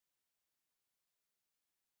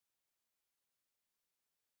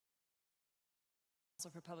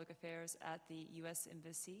for Public Affairs at the U.S.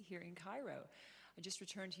 Embassy here in Cairo. I just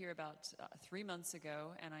returned here about 3 months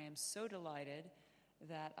ago, and I am so delighted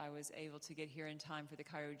that I was able to get here in time for the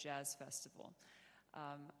Cairo Jazz Festival.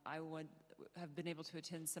 I would have been able to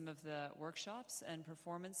attend some of the workshops and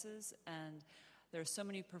performances, and there are so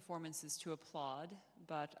many performances to applaud,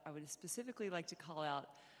 but I would specifically like to call out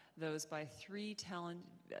those by three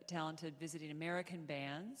talented visiting American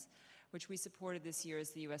bands, which we supported this year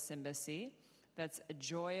as the U.S. Embassy. That's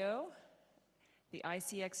Joyo, the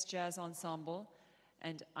ICX Jazz Ensemble,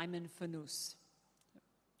 and Ayman Fanous.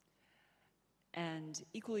 And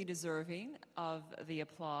equally deserving of the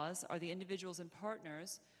applause are the individuals and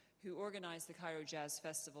partners who organized the Cairo Jazz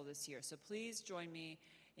Festival this year. So please join me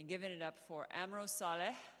in giving it up for Amro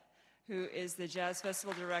Saleh, who is the Jazz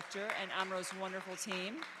Festival Director, and Amro's wonderful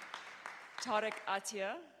team. Tariq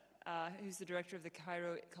Atia, who's the director of the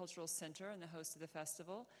Cairo Cultural Center and the host of the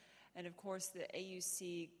festival. And of course, the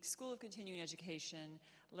AUC School of Continuing Education,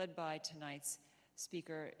 led by tonight's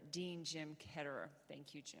speaker, Dean Jim Ketterer.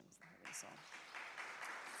 Thank you, Jim, for having us on.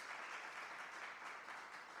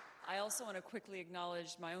 I also want to quickly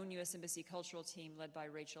acknowledge my own U.S. Embassy cultural team, led by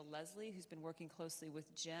Rachel Leslie, who's been working closely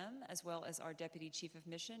with Jim, as well as our Deputy Chief of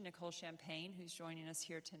Mission, Nicole Champagne, who's joining us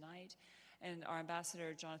here tonight, and our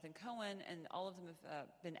Ambassador, Jonathan Cohen, and all of them have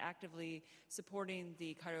been actively supporting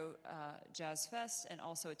the Cairo Jazz Fest and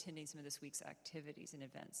also attending some of this week's activities and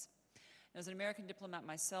events. Now, as an American diplomat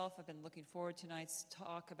myself, I've been looking forward to tonight's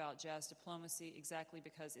talk about jazz diplomacy exactly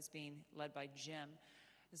because it's being led by Jim.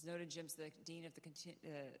 As noted, Jim's the Dean of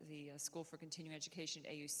the School for Continuing Education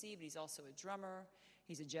at AUC, but he's also a drummer.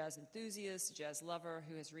 He's a jazz enthusiast, a jazz lover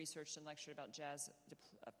who has researched and lectured about jazz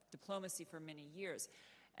diplomacy for many years.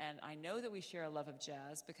 And I know that we share a love of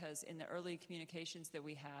jazz because in the early communications that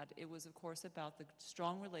we had, it was, of course, about the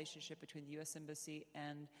strong relationship between the U.S. Embassy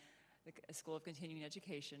and the School of Continuing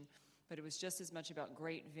Education, but it was just as much about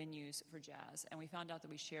great venues for jazz. And we found out that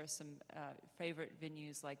we share some favorite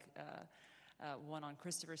venues like one on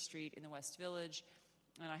Christopher Street in the West Village.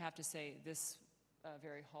 And I have to say, this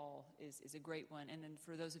very hall is a great one. And then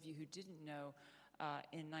for those of you who didn't know,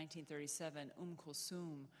 in 1937,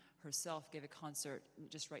 Kulthum herself gave a concert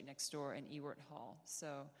just right next door in Ewart Hall.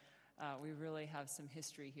 So we really have some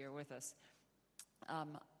history here with us.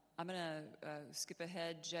 I'm going to skip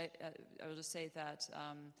ahead. I will just say that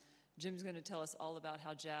Jim's going to tell us all about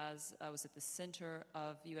how jazz was at the center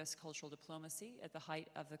of U.S. cultural diplomacy at the height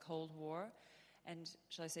of the Cold War. And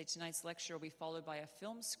shall I say, tonight's lecture will be followed by a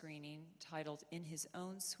film screening titled In His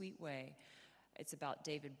Own Sweet Way. It's about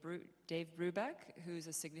Dave Brubeck, who's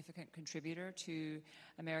a significant contributor to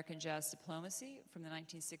American jazz diplomacy from the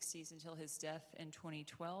 1960s until his death in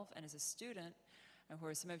 2012. And as a student, and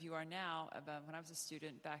where some of you are now, when I was a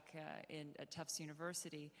student back at Tufts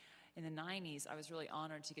University in the 90s, I was really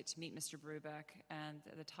honored to get to meet Mr. Brubeck. And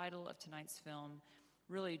the title of tonight's film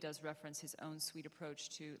really does reference his own sweet approach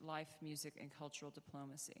to life, music, and cultural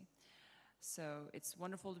diplomacy. So it's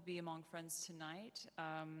wonderful to be among friends tonight.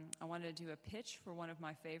 I wanted to do a pitch for one of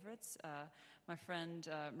my favorites. My friend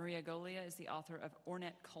Maria Golia is the author of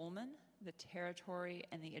Ornette Coleman, The Territory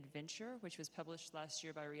and the Adventure, which was published last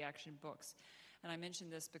year by Reaction Books. And I mention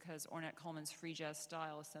this because Ornette Coleman's free jazz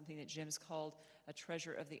style is something that Jim's called a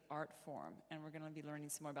treasure of the art form. And we're going to be learning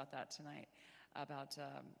some more about that tonight, about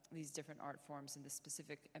these different art forms and the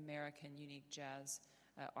specific American unique jazz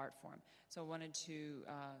art form. So I wanted to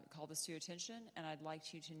call this to your attention, and I'd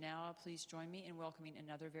like you to now please join me in welcoming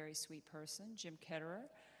another very sweet person, Jim Ketterer.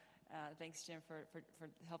 Thanks, Jim, for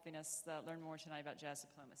helping us learn more tonight about jazz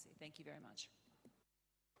diplomacy. Thank you very much.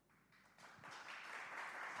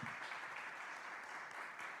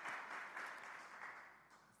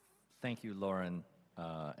 Thank you, Lauren,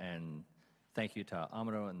 and thank you to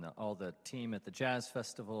Amro and all the team at the Jazz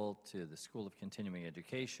Festival, to the School of Continuing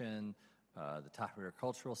Education, the Tahrir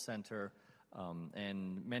Cultural Center,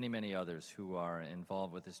 and many, many others who are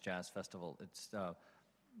involved with this jazz festival. It's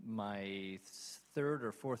my third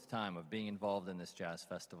or fourth time of being involved in this jazz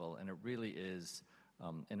festival, and it really is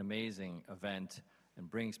an amazing event and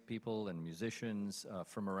brings people and musicians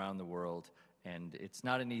from around the world. And it's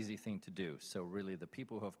not an easy thing to do. So really, the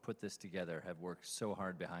people who have put this together have worked so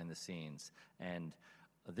hard behind the scenes. And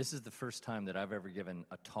this is the first time that I've ever given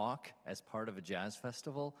a talk as part of a jazz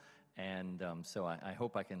festival. And so I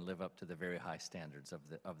hope I can live up to the very high standards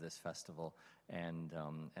of this festival. And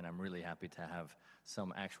I'm really happy to have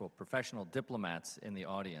some actual professional diplomats in the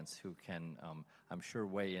audience who can, I'm sure,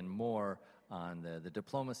 weigh in more on the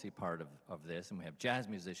diplomacy part of this. And we have jazz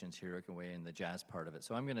musicians here who can weigh in the jazz part of it.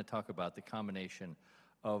 So I'm going to talk about the combination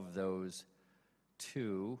of those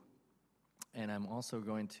two. And I'm also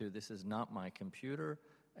going to, this is not my computer,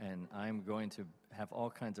 and I'm going to have all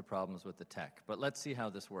kinds of problems with the tech. But let's see how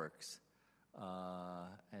this works.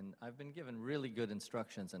 And I've been given really good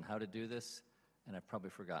instructions on how to do this, and I've probably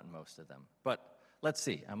forgotten most of them. But let's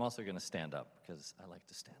see. I'm also going to stand up, because I like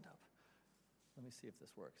to stand up. Let me see if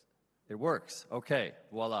this works. It works. Okay,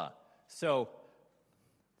 voila. So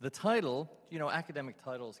the title, you know, academic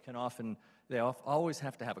titles can often, always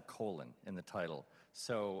have to have a colon in the title.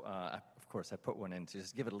 So, of course, I put one in to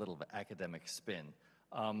just give it a little academic spin.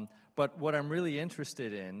 But what I'm really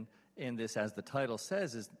interested in this, as the title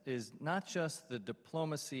says, is not just the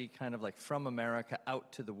diplomacy kind of like from America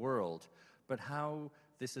out to the world, but how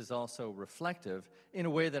this is also reflective, in a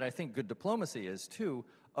way that I think good diplomacy is too,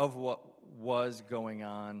 of what was going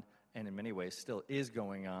on, and in many ways still is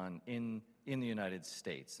going on in the United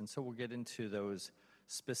States. And so we'll get into those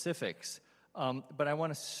specifics. But I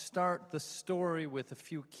want to start the story with a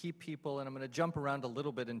few key people, and I'm going to jump around a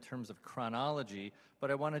little bit in terms of chronology,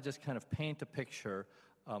 but I want to just kind of paint a picture,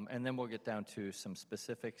 and then we'll get down to some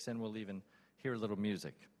specifics, and we'll even hear a little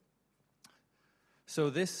music. So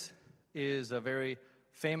this is a very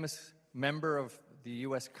famous member of the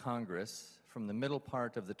U.S. Congress from the middle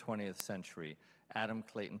part of the 20th century, Adam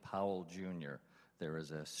Clayton Powell, Jr. There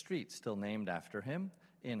is a street still named after him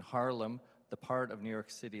in Harlem, the part of New York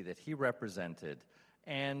City that he represented.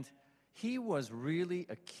 And he was really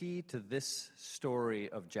a key to this story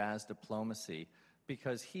of jazz diplomacy,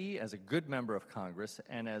 because he, as a good member of Congress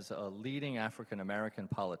and as a leading African-American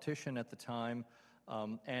politician at the time,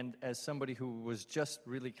 and as somebody who was just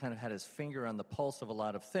really kind of had his finger on the pulse of a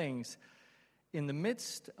lot of things, in the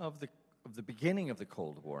midst of the beginning of the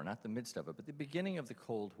Cold War, not the midst of it, but the beginning of the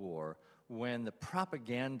Cold War, when the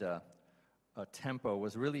propaganda tempo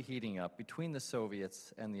was really heating up between the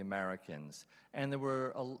Soviets and the Americans, and there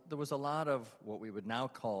was a lot of what we would now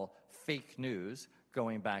call fake news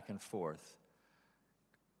going back and forth.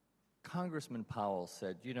 Congressman Powell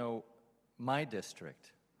said, you know, my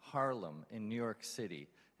district, Harlem in New York City,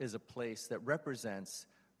 is a place that represents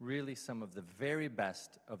really some of the very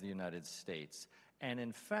best of the United States. And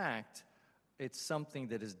in fact, it's something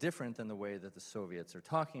that is different than the way that the Soviets are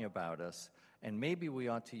talking about us, and maybe we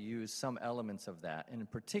ought to use some elements of that, and in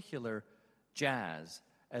particular, jazz,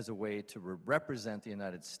 as a way to represent the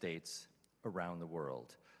United States around the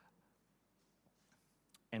world.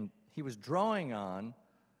 And he was drawing on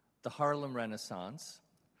the Harlem Renaissance,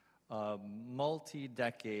 a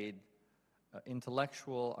multi-decade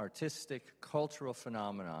intellectual, artistic, cultural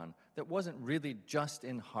phenomenon that wasn't really just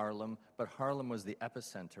in Harlem, but Harlem was the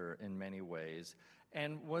epicenter in many ways,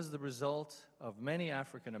 and was the result of many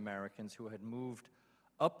African Americans who had moved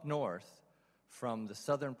up north from the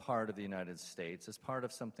southern part of the United States as part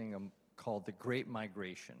of something called the Great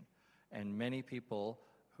Migration. And many people,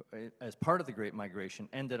 as part of the Great Migration,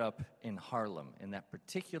 ended up in Harlem, in that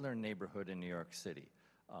particular neighborhood in New York City.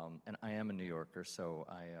 And I am a New Yorker, so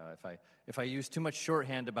if I use too much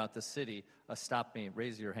shorthand about the city, stop me,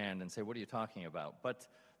 raise your hand, and say, what are you talking about? But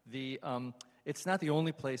it's not the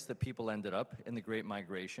only place that people ended up in the Great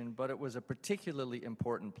Migration, but it was a particularly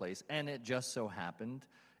important place, and it just so happened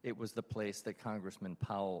it was the place that Congressman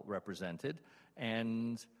Powell represented,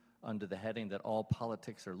 and under the heading that all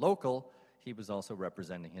politics are local, he was also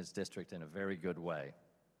representing his district in a very good way.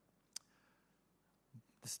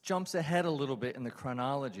 This jumps ahead a little bit in the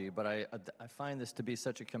chronology, but I find this to be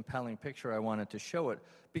such a compelling picture, I wanted to show it,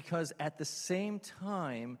 because at the same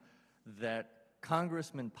time that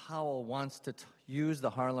Congressman Powell wants to use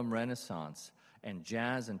the Harlem Renaissance, and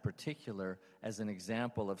jazz in particular, as an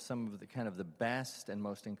example of some of the kind of the best and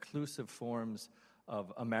most inclusive forms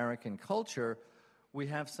of American culture, we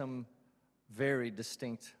have some very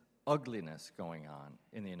distinct ugliness going on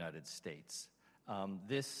in the United States.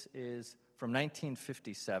 This is from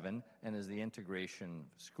 1957, and is the integration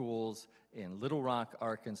of schools in Little Rock,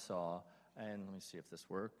 Arkansas. And let me see if this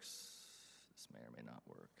works. This may or may not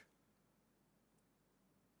work.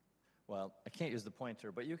 Well, I can't use the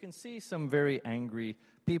pointer, but you can see some very angry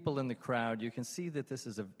people in the crowd. You can see that this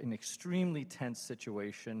is an extremely tense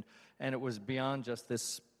situation, and it was beyond just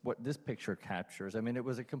this, what this picture captures. I mean, it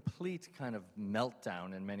was a complete kind of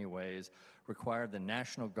meltdown in many ways, required the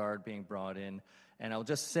National Guard being brought in. And I'll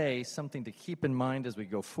just say something to keep in mind as we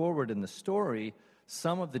go forward in the story.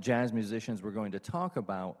 Some of the jazz musicians we're going to talk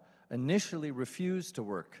about initially refused to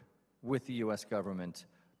work with the U.S. government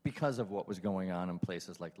because of what was going on in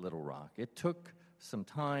places like Little Rock. It took some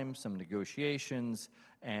time, some negotiations,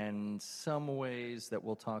 and some ways that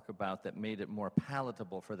we'll talk about that made it more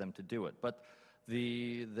palatable for them to do it. But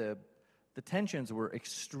the tensions were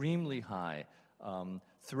extremely high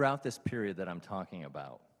throughout this period that I'm talking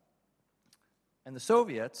about. And the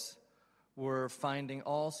Soviets were finding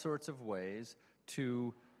all sorts of ways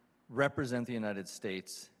to represent the United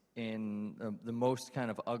States in the most kind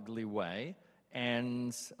of ugly way.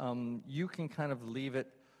 And you can kind of leave it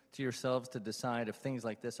to yourselves to decide if things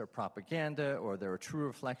like this are propaganda or they're a true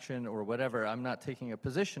reflection or whatever. I'm not taking a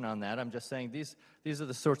position on that. I'm just saying these are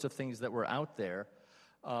the sorts of things that were out there.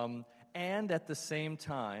 And at the same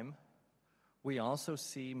time, we also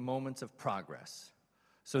see moments of progress.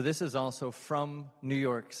 So this is also from New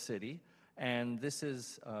York City, and this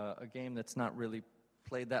is a game that's not really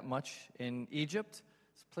played that much in Egypt.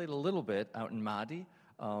 It's played a little bit out in Mahdi,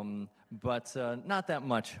 but not that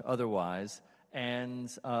much otherwise. And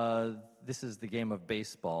this is the game of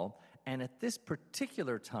baseball. And at this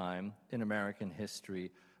particular time in American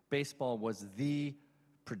history, baseball was the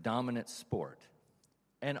predominant sport.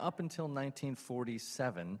 And up until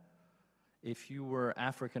 1947, if you were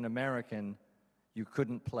African American, you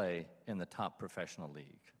couldn't play in the top professional league.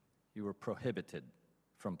 You were prohibited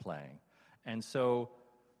from playing. And so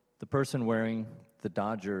the person wearing the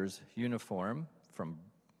Dodgers uniform from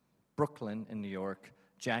Brooklyn in New York,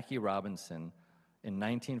 Jackie Robinson, in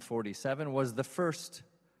 1947 was the first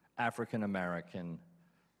African American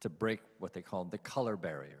to break what they called the color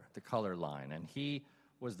barrier, the color line. And he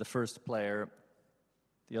was the first player.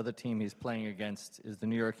 The other team he's playing against is the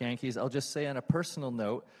New York Yankees. I'll just say on a personal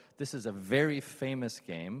note, this is a very famous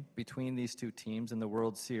game between these two teams in the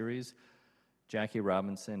World Series. Jackie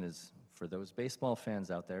Robinson is, for those baseball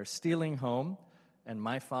fans out there, stealing home, and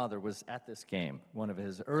my father was at this game, one of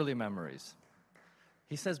his early memories.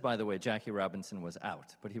 He says, by the way, Jackie Robinson was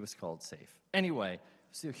out, but he was called safe. Anyway,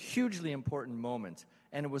 it's a hugely important moment,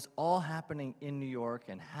 and it was all happening in New York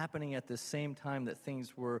and happening at the same time that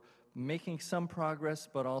things were making some progress,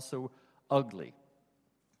 but also ugly.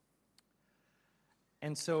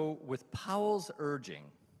 And so with Powell's urging,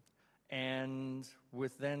 and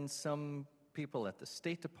with then some people at the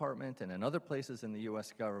State Department and in other places in the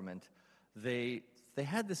U.S. government, they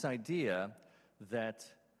had this idea that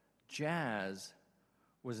jazz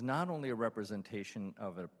was not only a representation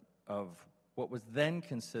of what was then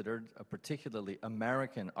considered a particularly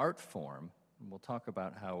American art form, and we'll talk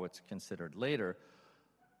about how it's considered later,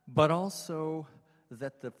 but also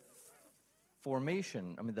that the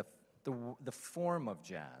formation, I mean, the form of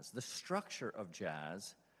jazz, the structure of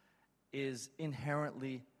jazz is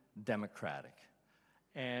inherently democratic.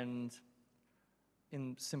 And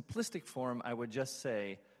in simplistic form, I would just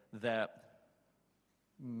say that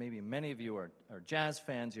maybe many of you are jazz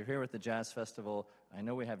fans. You're here at the Jazz Festival. I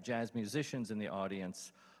know we have jazz musicians in the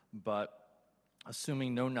audience, but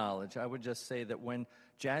assuming no knowledge, I would just say that when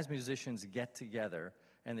jazz musicians get together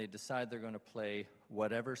and they decide they're going to play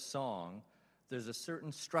whatever song, there's a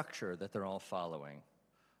certain structure that they're all following.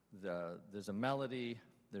 There's a melody,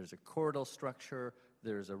 there's a chordal structure,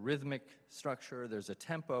 there's a rhythmic structure, there's a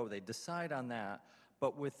tempo. They decide on that,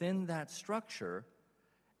 but within that structure,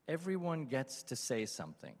 everyone gets to say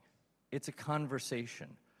something. It's a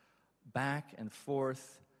conversation, back and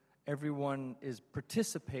forth. Everyone is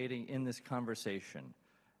participating in this conversation.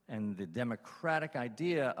 And the democratic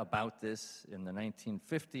idea about this in the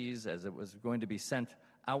 1950s, as it was going to be sent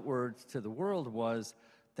outwards to the world, was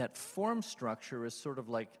that form structure is sort of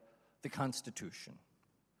like the Constitution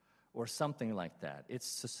or something like that.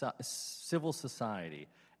 It's civil society.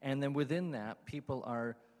 And then within that, people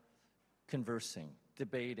are conversing,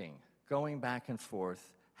 debating, going back and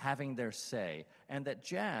forth, having their say, and that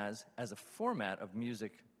jazz, as a format of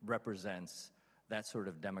music, represents that sort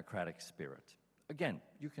of democratic spirit. Again,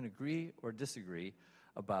 you can agree or disagree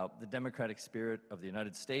about the democratic spirit of the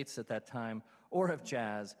United States at that time or of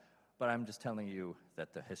jazz, but I'm just telling you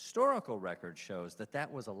that the historical record shows that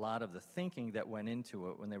that was a lot of the thinking that went into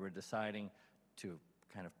it when they were deciding to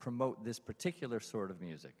kind of promote this particular sort of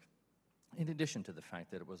music, in addition to the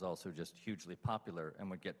fact that it was also just hugely popular and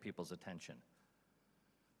would get people's attention.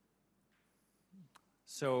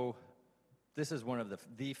 So this is one of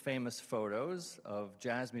the famous photos of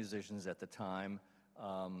jazz musicians at the time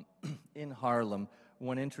in Harlem.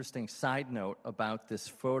 One interesting side note about this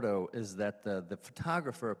photo is that the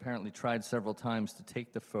photographer apparently tried several times to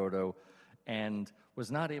take the photo and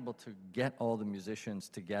was not able to get all the musicians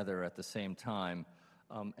together at the same time.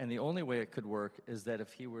 And the only way it could work is that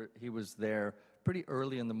if he was there pretty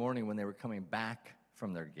early in the morning when they were coming back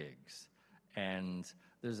from their gigs. And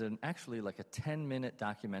there's actually like a 10-minute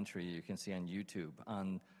documentary you can see on YouTube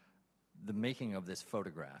on the making of this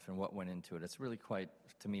photograph and what went into it. It's really quite,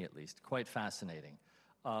 to me at least, quite fascinating.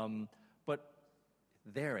 But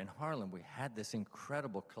there in Harlem, we had this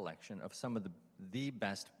incredible collection of some of the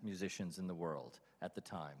best musicians in the world at the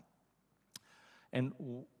time. And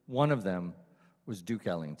one of them was Duke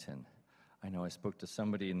Ellington. I know I spoke to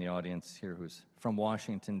somebody in the audience here who's from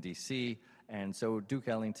Washington, D.C., and so Duke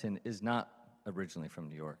Ellington is not originally from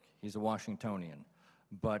New York. He's a Washingtonian.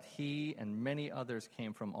 But he and many others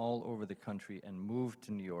came from all over the country and moved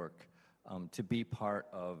to New York to be part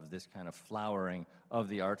of this kind of flowering of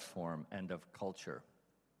the art form and of culture.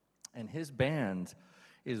 And his band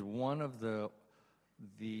is one of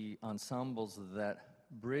the ensembles that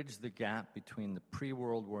bridge the gap between the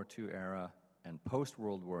pre-World War II era and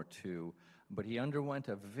post-World War II, but he underwent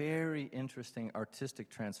a very interesting artistic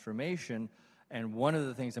transformation, and one of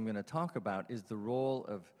the things I'm going to talk about is the role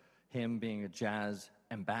of him being a jazz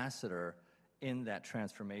ambassador in that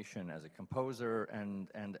transformation as a composer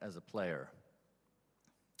and as a player.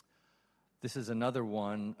 This is another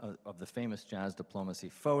one of the famous jazz diplomacy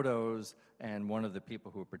photos, and one of the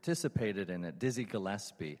people who participated in it, Dizzy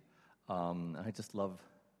Gillespie. I just love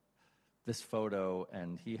this photo,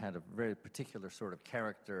 and he had a very particular sort of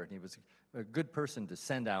character, and he was a good person to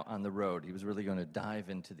send out on the road. He was really going to dive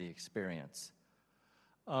into the experience.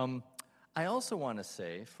 I also want to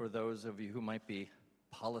say, for those of you who might be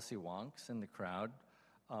policy wonks in the crowd,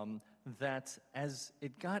 that as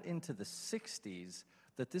it got into the 60s,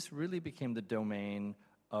 that this really became the domain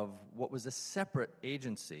of what was a separate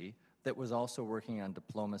agency that was also working on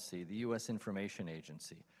diplomacy, the U.S. Information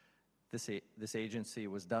Agency. This agency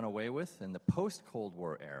was done away with in the post-Cold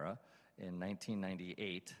War era. In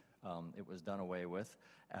 1998, it was done away with.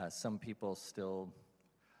 Some people still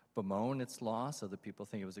bemoan its loss, other people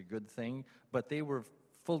think it was a good thing, but they were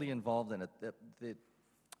fully involved in it. The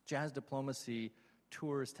jazz diplomacy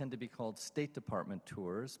tours tend to be called State Department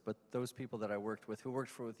tours, but those people that I worked with, who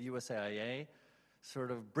worked with USAIA,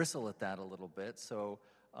 sort of bristle at that a little bit, so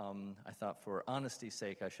I thought for honesty's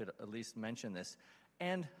sake I should at least mention this.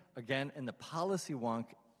 And again, in the policy wonk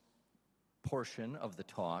portion of the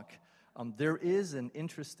talk, there is an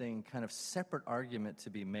interesting kind of separate argument to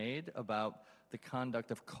be made about the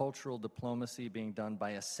conduct of cultural diplomacy being done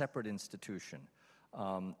by a separate institution,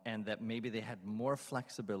 and that maybe they had more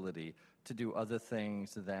flexibility to do other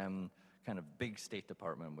things than kind of big State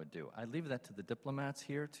Department would do. I leave that to the diplomats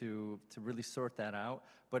here to really sort that out,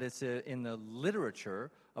 but it's in the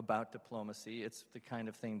literature about diplomacy, it's the kind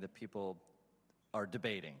of thing that people are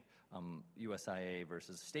debating, USIA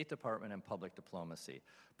versus State Department and public diplomacy.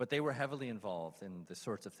 But they were heavily involved in the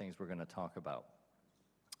sorts of things we're going to talk about.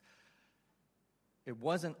 It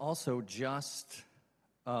wasn't also just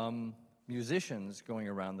musicians going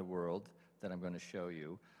around the world that I'm going to show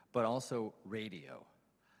you, but also radio.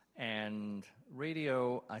 And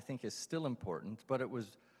radio, I think, is still important, but it was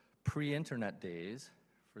pre-internet days,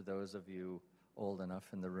 for those of you old enough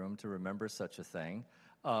in the room to remember such a thing.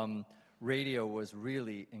 Radio was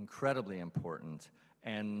really incredibly important,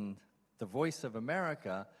 and the Voice of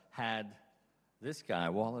America had this guy,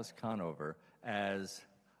 Wallace Conover, as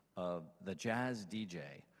the jazz DJ,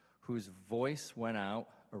 whose voice went out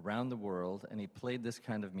around the world, and he played this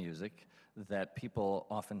kind of music that people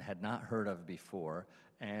often had not heard of before,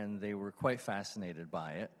 and they were quite fascinated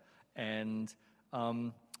by it, and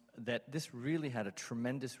that this really had a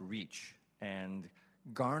tremendous reach and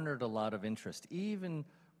garnered a lot of interest, even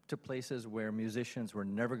to places where musicians were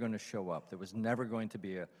never going to show up. There was never going to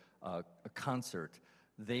be a concert.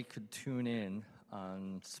 They could tune in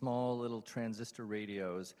on small little transistor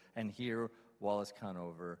radios and hear Wallace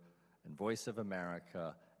Conover and Voice of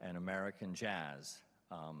America and American jazz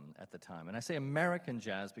at the time. And I say American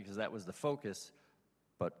jazz because that was the focus,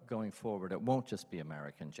 but going forward, it won't just be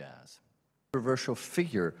American jazz. Controversial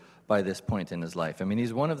figure by this point in his life. I mean,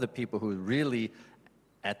 he's one of the people who really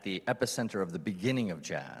at the epicenter of the beginning of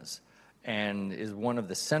jazz and is one of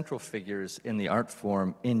the central figures in the art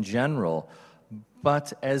form in general.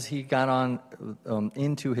 But as he got on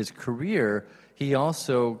into his career, he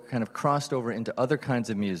also kind of crossed over into other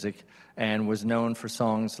kinds of music and was known for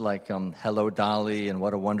songs like Hello, Dolly and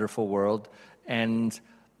What a Wonderful World, and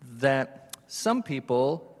that some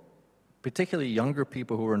people, particularly younger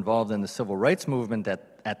people who were involved in the civil rights movement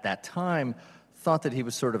at that time, thought that he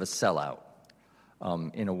was sort of a sellout.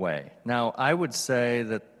 In a way. Now, I would say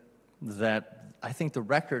that I think the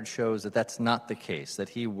record shows that that's not the case, that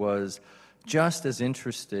he was just as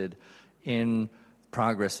interested in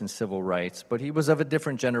progress in civil rights, but he was of a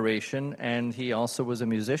different generation, and he also was a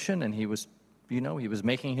musician, and he was, he was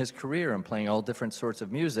making his career and playing all different sorts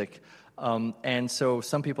of music. And so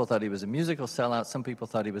some people thought he was a musical sellout, some people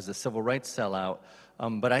thought he was a civil rights sellout,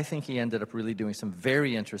 but I think he ended up really doing some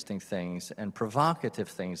very interesting things and provocative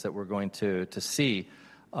things that we're going to see.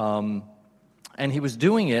 And he was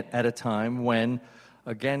doing it at a time when,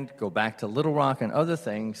 again, go back to Little Rock and other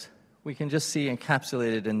things, we can just see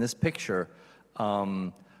encapsulated in this picture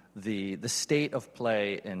the state of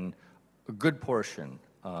play in a good portion,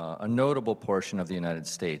 a notable portion of the United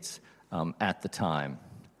States at the time.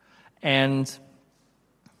 And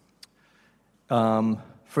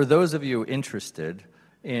for those of you interested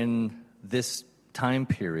in this time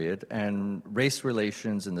period and race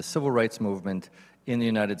relations and the civil rights movement in the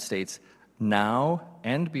United States now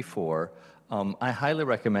and before, I highly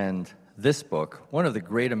recommend this book, one of the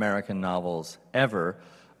great American novels ever,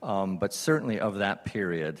 but certainly of that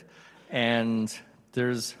period. And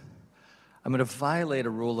I'm going to violate a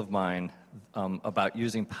rule of mine about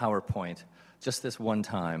using PowerPoint just this one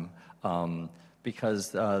time,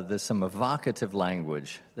 because there's some evocative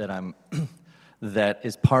language that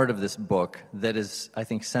is part of this book that is, I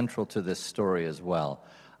think, central to this story as well.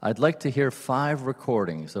 I'd like to hear 5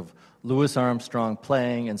 recordings of Louis Armstrong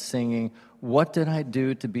playing and singing "What Did I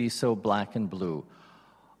Do to Be So Black and Blue?"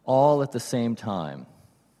 all at the same time,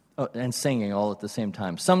 and singing all at the same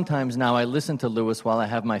time. Sometimes now I listen to Louis while I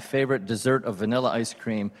have my favorite dessert of vanilla ice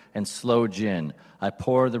cream and slow gin. I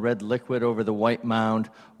pour the red liquid over the white mound,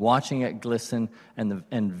 watching it glisten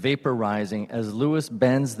and vapor rising as Louis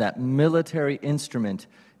bends that military instrument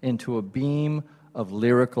into a beam of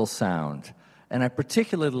lyrical sound. And I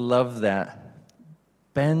particularly love that,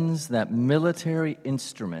 bends that military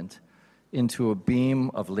instrument into a beam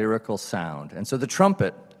of lyrical sound. And so the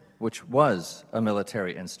trumpet, which was a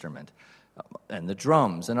military instrument, and the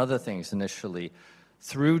drums and other things initially,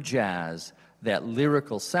 through jazz, that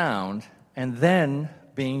lyrical sound, and then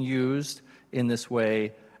being used in this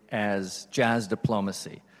way as jazz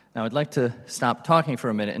diplomacy. Now, I'd like to stop talking for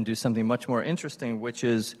a minute and do something much more interesting, which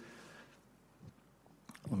is,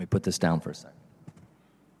 let me put this down for a second.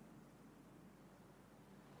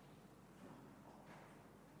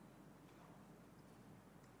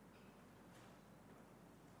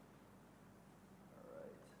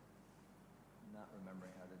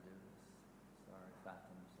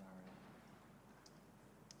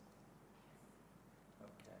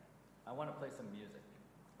 I want to play some music,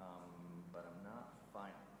 but I'm not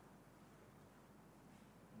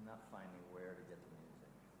finding where to get the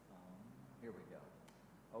music. Here we go.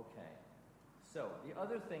 Okay. So the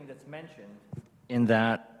other thing that's mentioned in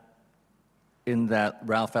that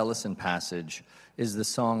Ralph Ellison passage is the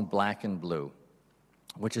song "Black and Blue,"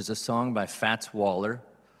 which is a song by Fats Waller,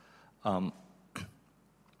 who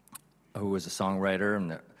was a songwriter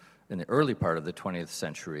in the early part of the 20th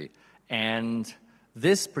century, and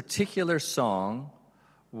this particular song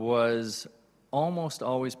was almost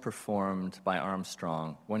always performed by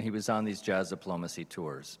Armstrong when he was on these jazz diplomacy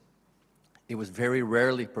tours. It was very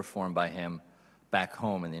rarely performed by him back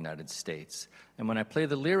home in the United States. And when I play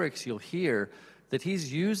the lyrics, you'll hear that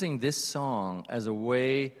he's using this song as a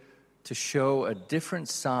way to show a different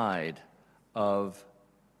side of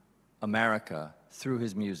America through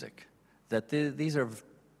his music. That these are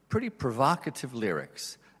pretty provocative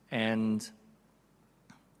lyrics, and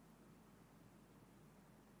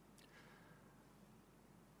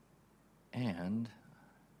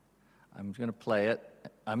I'm going to play it.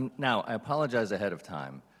 Now, I apologize ahead of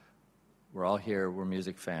time. We're all here, we're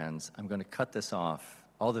music fans. I'm going to cut this off.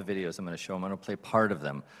 All the videos I'm going to show, I'm going to play part of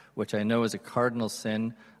them, which I know is a cardinal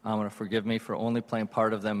sin. I'm going to forgive me for only playing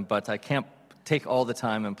part of them, but I can't take all the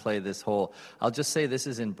time and play this whole. I'll just say this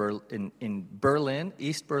is in Berlin,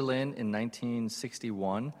 East Berlin in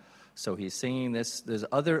 1961. So he's singing this. There's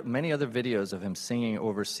many other videos of him singing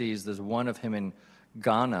overseas. There's one of him in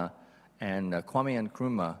Ghana, and Kwame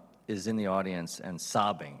Nkrumah is in the audience and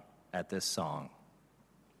sobbing at this song.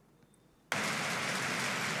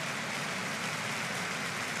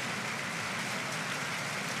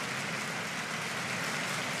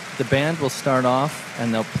 The band will start off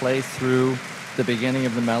and they'll play through the beginning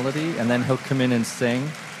of the melody, and then he'll come in and sing.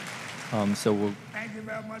 So we'll. Thank you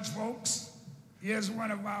very much, folks. Here's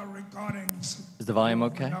one of our recordings. Is the volume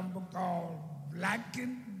okay? A number called "Black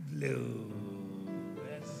and Blue."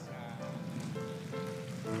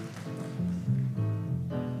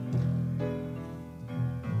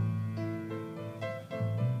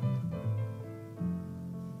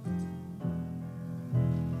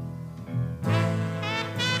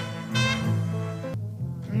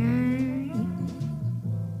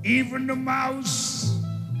 Even the mouse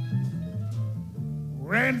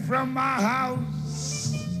ran from my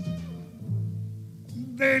house.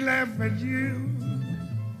 They laugh at you,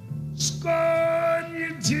 scorn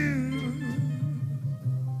you too.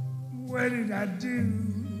 What did I do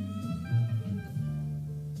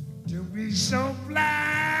to be so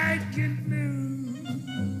black and blue?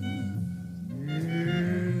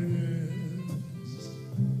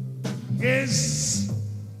 Yes,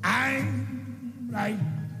 I'm right.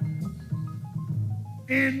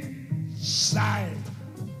 inside.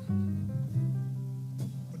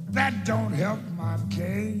 But that don't help my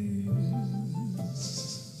case.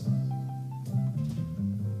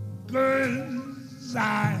 'Cause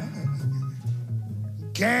I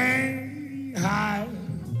can't hide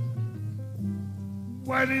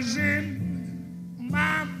what is in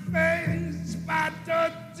my face. But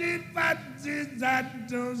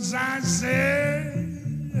I say,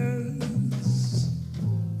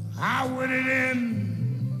 how would it end?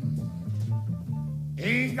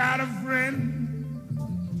 Ain't got a friend.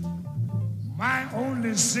 My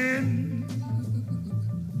only sin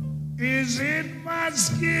is in my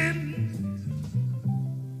skin.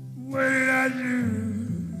 What did I do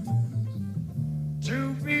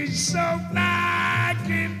to be so black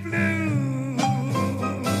and blue?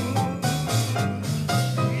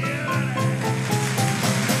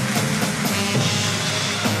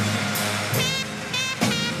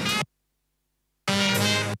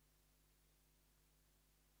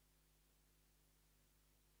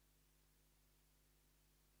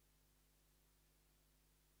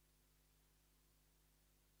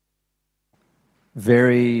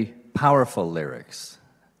 Very powerful lyrics.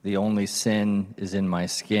 The only sin is in my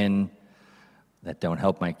skin, that don't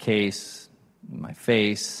help my case, my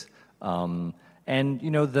face. And,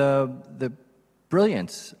 you know, the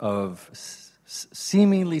brilliance of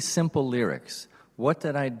seemingly simple lyrics. What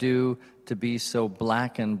did I do to be so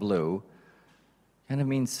black and blue? Kind of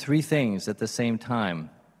means three things at the same time.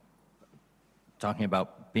 Talking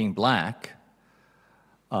about being black.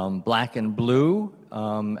 Black and blue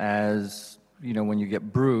as... You know, when you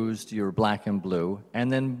get bruised, you're black and blue.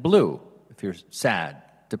 And then blue, if you're sad,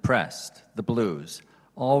 depressed, the blues,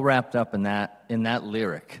 all wrapped up in that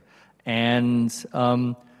lyric. And,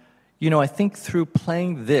 you know, I think through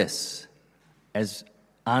playing this as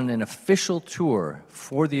on an official tour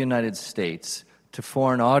for the United States to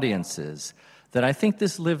foreign audiences, that I think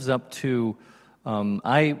this lives up to,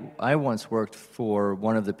 I once worked for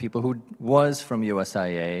one of the people who was from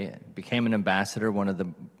USIA, became an ambassador, one of the,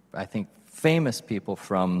 I think, famous people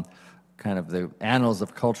from kind of the annals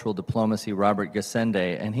of cultural diplomacy, Robert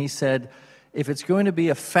Gassendi, and he said, if it's going to be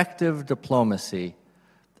effective diplomacy,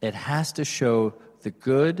 it has to show the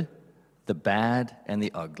good, the bad, and the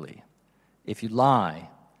ugly. If you lie,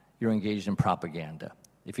 you're engaged in propaganda.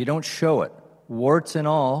 If you don't show it, warts and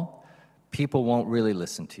all, people won't really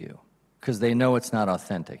listen to you because they know it's not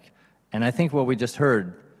authentic. And I think what we just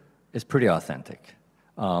heard is pretty authentic.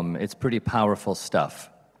 It's pretty powerful stuff.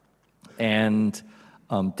 And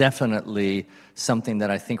definitely something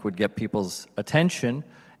that I think would get people's attention.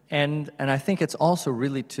 And I think it's also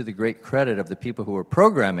really to the great credit of the people who are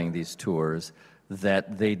programming these tours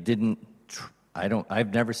that they didn't,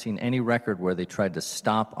 I've never seen any record where they tried to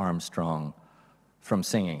stop Armstrong from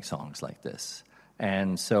singing songs like this.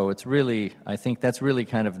 And so it's really, I think that's really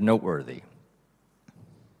kind of noteworthy.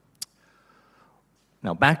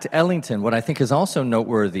 Now back to Ellington, what I think is also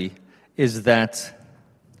noteworthy is that,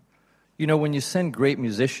 you know, when you send great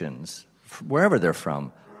musicians, wherever they're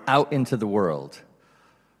from, out into the world,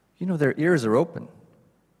 you know, their ears are open.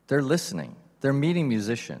 They're listening. They're meeting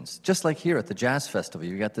musicians. Just like here at the Jazz Festival,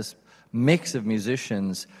 you got this mix of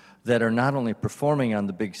musicians that are not only performing on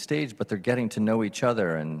the big stage, but they're getting to know each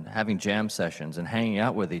other and having jam sessions and hanging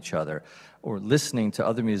out with each other, or listening to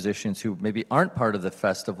other musicians who maybe aren't part of the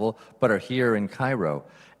festival, but are here in Cairo.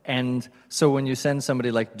 And so when you send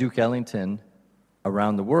somebody like Duke Ellington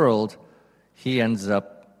around the world, he ends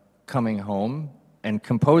up coming home and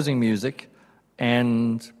composing music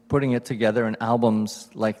and putting it together in albums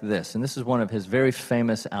like this. And this is one of his very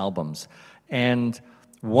famous albums. And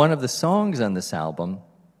one of the songs on this album,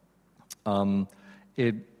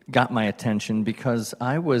 it got my attention because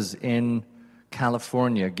I was in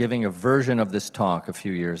California giving a version of this talk a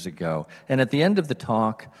few years ago. And at the end of the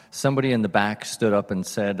talk, somebody in the back stood up and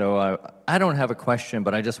said, oh, I don't have a question,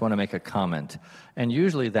 but I just want to make a comment. And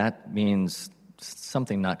usually that means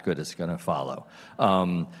something not good is going to follow,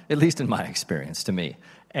 at least in my experience, to me.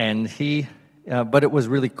 And but it was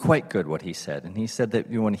really quite good what he said. And he said that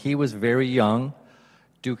when he was very young,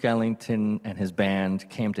 Duke Ellington and his band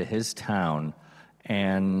came to his town,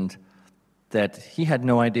 and that he had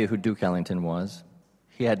no idea who Duke Ellington was.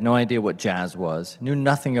 He had no idea what jazz was, knew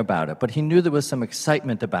nothing about it, but he knew there was some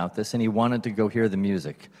excitement about this, and he wanted to go hear the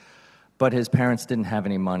music. But his parents didn't have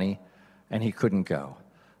any money, and he couldn't go.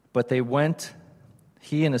 But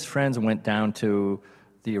he and his friends went down to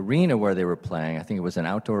the arena where they were playing. I think it was an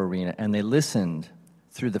outdoor arena, and they listened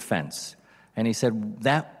through the fence. And he said,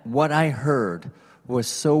 what I heard was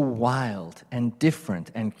so wild and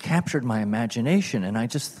different and captured my imagination, and I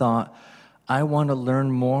just thought, I want to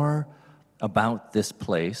learn more about this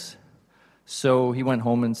place. So he went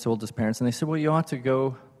home and told his parents, and they said, well, you ought to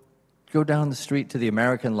go down the street to the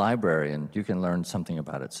American Library and you can learn something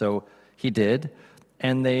about it. So he did,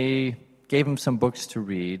 and they gave him some books to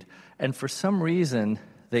read, and for some reason,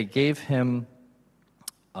 they gave him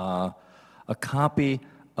a copy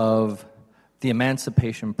of the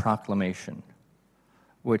Emancipation Proclamation,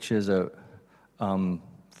 which is the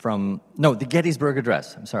Gettysburg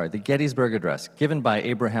Address, the Gettysburg Address, given by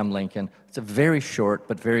Abraham Lincoln. It's a very short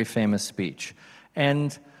but very famous speech.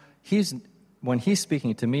 And when he's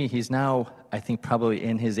speaking to me, he's now, I think, probably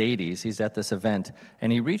in his 80s. He's at this event,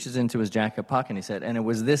 and he reaches into his jacket pocket, and he said, and it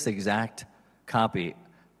was this exact copy.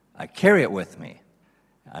 I carry it with me.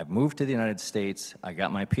 I moved to the United States. I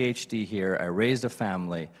got my PhD here. I raised a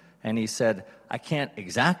family. And he said, I can't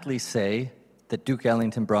exactly say that Duke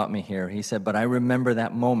Ellington brought me here. He said, but I remember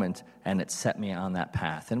that moment, and it set me on that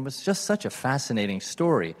path. And it was just such a fascinating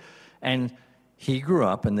story. And he grew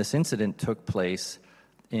up, and this incident took place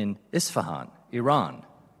in Isfahan, Iran.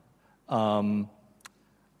 And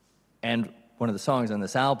one of the songs on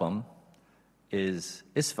this album is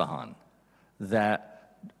Isfahan,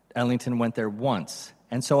 that Ellington went there once.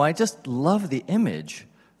 And so I just love the image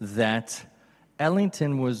that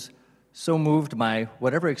Ellington was so moved by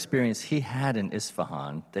whatever experience he had in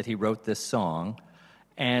Isfahan that he wrote this song,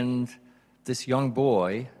 and this young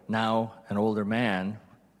boy, now an older man,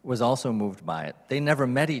 was also moved by it. They never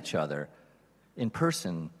met each other in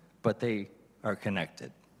person, but they are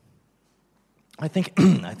connected. I think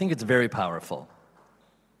it's very powerful.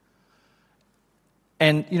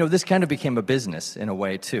 And, this kind of became a business in a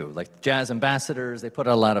way, too. Like jazz ambassadors, they put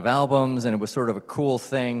out a lot of albums, and it was sort of a cool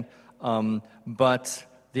thing. But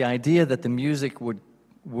the idea that the music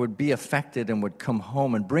would be affected and would come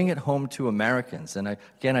home and bring it home to Americans. And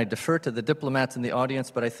I defer to the diplomats in the audience,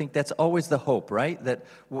 but I think that's always the hope, right? That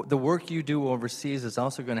the work you do overseas is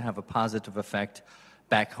also going to have a positive effect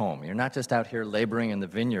back home. You're not just out here laboring in the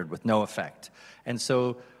vineyard with no effect. And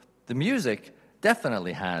so the music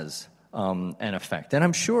definitely has an effect. And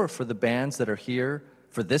I'm sure for the bands that are here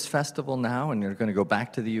for this festival now, and you're going to go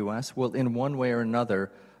back to the U.S., will in one way or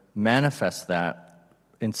another manifest that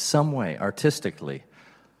in some way, artistically.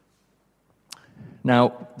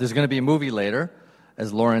 Now, there's going to be a movie later,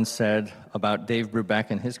 as Lauren said, about Dave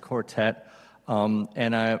Brubeck and his quartet.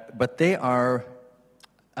 But they are,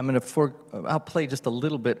 I'll play just a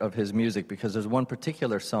little bit of his music because there's one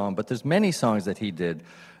particular song, but there's many songs that he did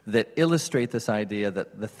that illustrate this idea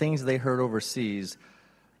that the things they heard overseas,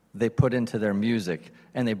 they put into their music.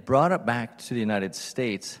 And they brought it back to the United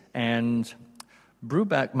States. And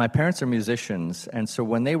Brubeck, my parents are musicians, and so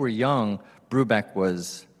when they were young, Brubeck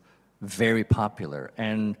was very popular.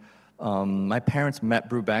 And my parents met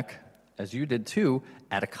Brubeck, as you did too,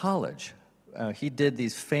 at a college. He did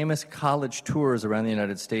these famous college tours around the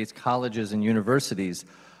United States, colleges and universities.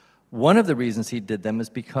 One of the reasons he did them is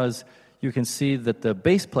because you can see that the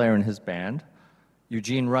bass player in his band,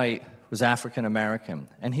 Eugene Wright, was African American,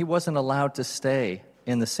 and he wasn't allowed to stay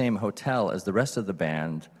in the same hotel as the rest of the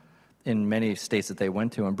band in many states that they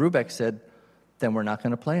went to. And Brubeck said, then we're not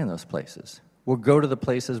going to play in those places. We'll go to the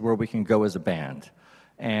places where we can go as a band.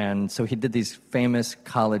 And so he did these famous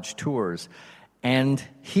college tours. And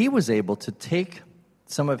he was able to take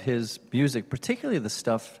some of his music, particularly the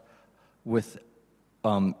stuff with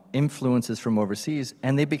influences from overseas,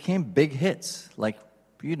 and they became big hits, like,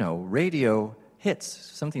 radio hits,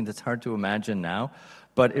 something that's hard to imagine now,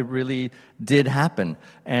 but it really did happen.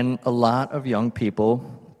 And a lot of young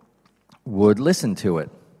people would listen to it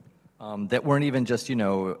that weren't even just,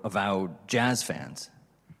 avowed jazz fans.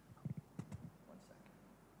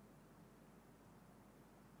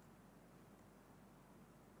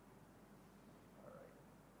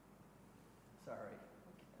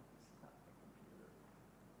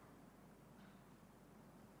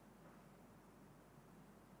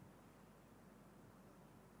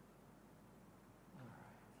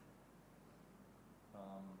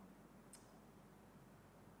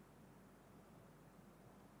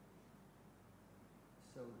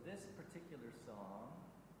 So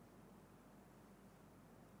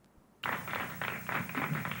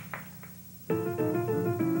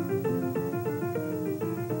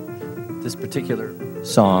this particular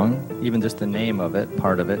song, even just the name of it,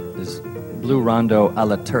 part of it, is Blue Rondo a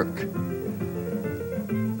la Turque.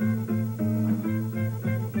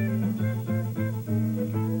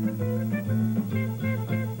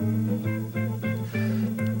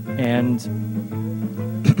 And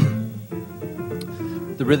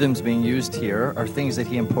the rhythms being used here are things that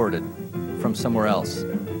he imported from somewhere else.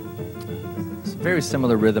 It's a very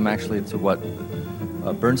similar rhythm, actually, to what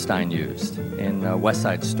Bernstein used in West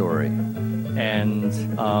Side Story. And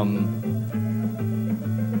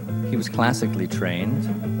he was classically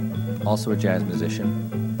trained, also a jazz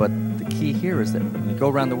musician. But the key here is that when you go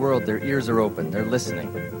around the world, their ears are open, they're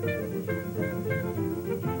listening.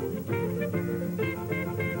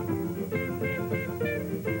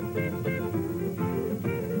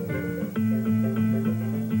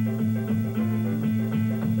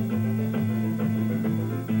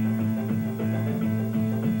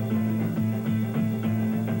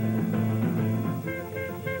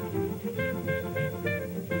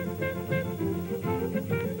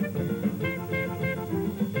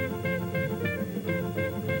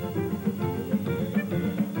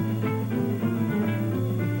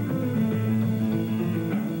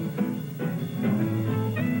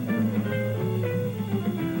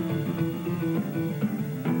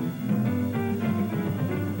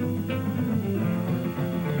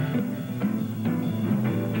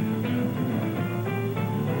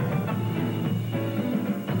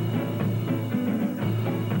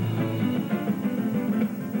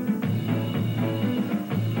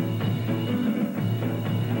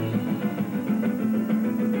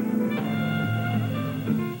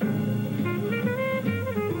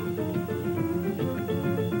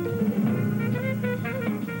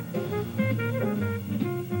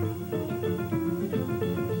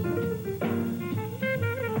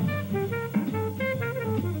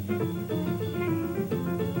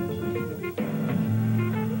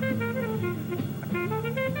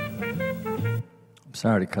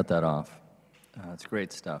 Sorry to cut that off. It's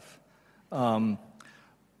great stuff. But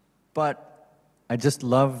I just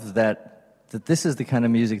love that this is the kind of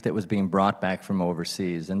music that was being brought back from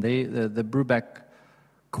overseas. And the Brubeck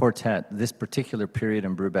Quartet, this particular period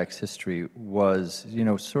in Brubeck's history was, you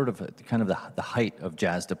know, sort of kind of the height of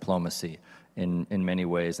jazz diplomacy in many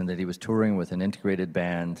ways, and that he was touring with an integrated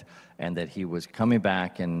band, and that he was coming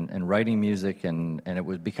back and writing music, and it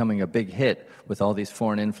was becoming a big hit with all these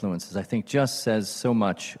foreign influences, I think just says so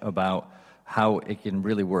much about how it can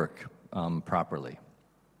really work properly.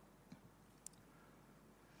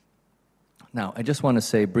 Now, I just want to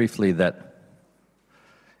say briefly that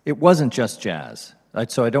it wasn't just jazz.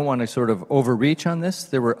 So I don't want to sort of overreach on this.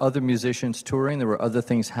 There were other musicians touring. There were other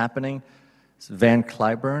things happening. Van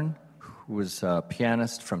Cliburn, who was a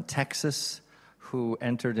pianist from Texas, who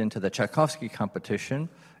entered into the Tchaikovsky competition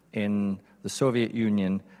in the Soviet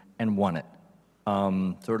Union and won it.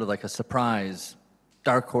 Sort of like a surprise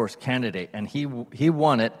dark horse candidate. And he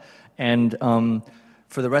won it, and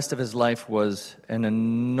for the rest of his life was an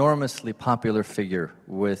enormously popular figure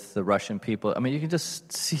with the Russian people. I mean, you can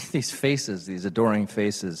just see these faces, these adoring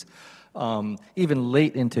faces. Even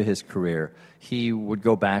late into his career, he would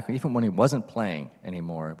go back, even when he wasn't playing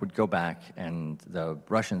anymore, would go back, and the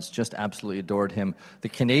Russians just absolutely adored him. The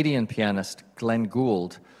Canadian pianist Glenn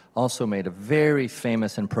Gould also made a very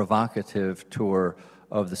famous and provocative tour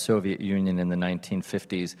of the Soviet Union in the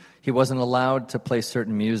 1950s. He wasn't allowed to play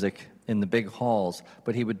certain music in the big halls,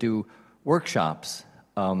 but he would do workshops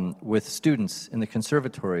with students in the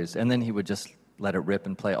conservatories, and then he would just let it rip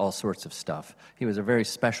and play all sorts of stuff. He was a very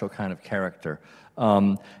special kind of character.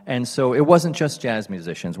 And so it wasn't just jazz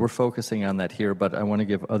musicians. We're focusing on that here, but I want to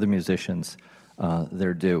give other musicians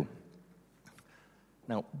their due.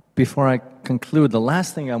 Now, before I conclude, the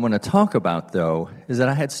last thing I want to talk about, though, is that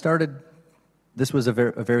I had started, this was a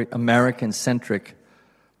very American-centric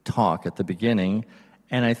talk at the beginning,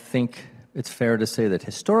 and I think it's fair to say that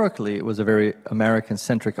historically it was a very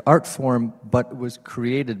American-centric art form, but was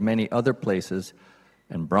created many other places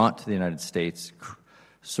and brought to the United States,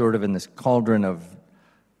 sort of in this cauldron of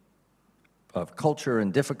culture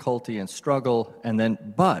and difficulty and struggle,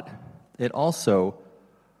 but it also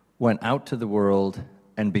went out to the world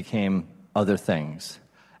and became other things.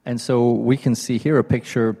 And so we can see here a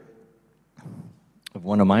picture of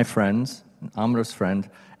one of my friends, Amro's friend,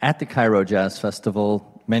 at the Cairo Jazz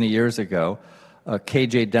Festival many years ago,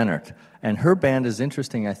 KJ Dennert. And her band is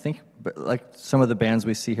interesting, I think, like some of the bands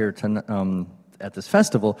we see here at this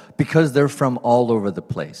festival, because they're from all over the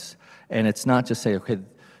place. And it's not just say, okay,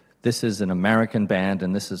 this is an American band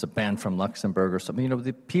and this is a band from Luxembourg or something. You know,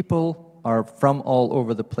 the people are from all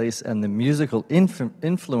over the place, and the musical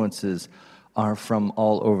influences are from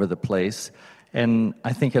all over the place. And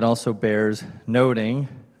I think it also bears noting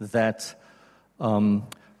that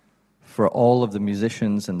for all of the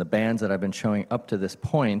musicians and the bands that I've been showing up to this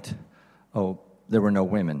point, there were no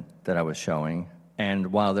women that I was showing.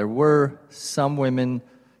 And while there were some women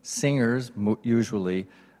singers, usually,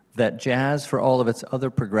 that jazz, for all of its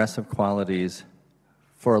other progressive qualities,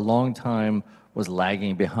 for a long time was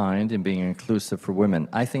lagging behind in being inclusive for women.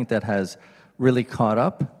 I think that has really caught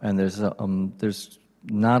up, and there's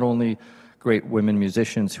not only great women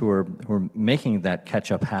musicians who are making that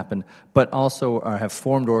catch-up happen, but also have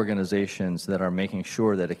formed organizations that are making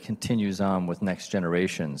sure that it continues on with next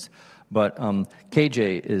generations. But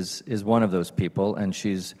KJ is one of those people, and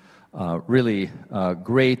she's really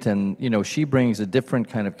great, and she brings a different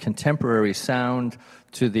kind of contemporary sound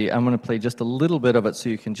to the. I'm going to play just a little bit of it so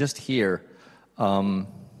you can just hear.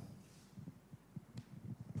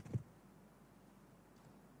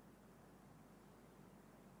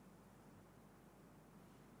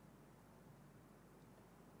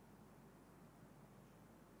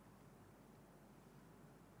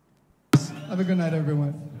 Have a good night,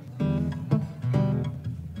 everyone.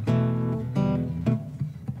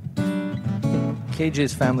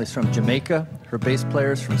 KJ's family's from Jamaica. Her bass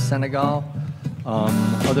player's from Senegal.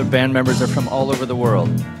 Other band members are from all over the world.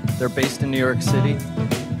 They're based in New York City.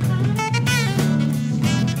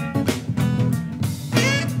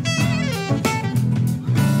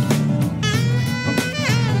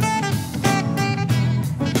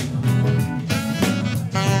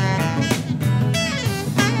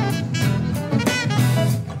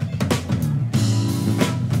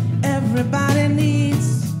 Everybody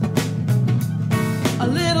needs a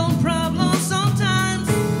little problem sometimes,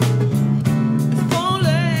 if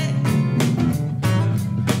only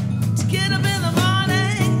to get up in the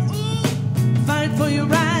morning, fight for your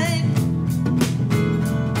right.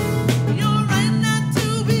 Your right not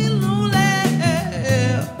to be lonely.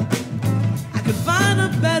 I could find a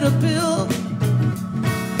better pill,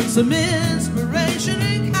 some inspiration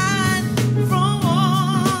and kind from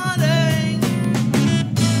wanting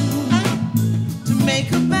to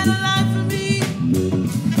make a better life for me.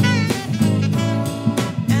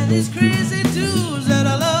 And these crazy dudes that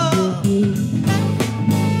I love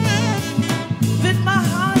fit my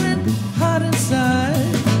heart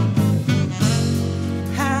inside.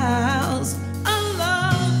 House of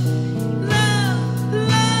love,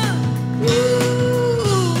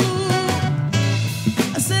 ooh.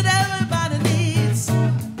 I said everybody needs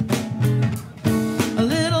a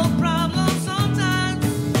little problem sometimes.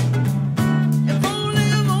 If only.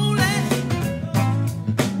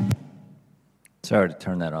 Sorry to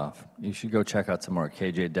turn that off. You should go check out some more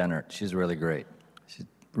KJ Dennert. She's really great. She's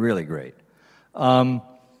really great. Well,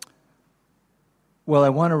 I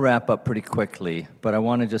want to wrap up pretty quickly, but I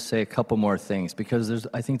want to just say a couple more things because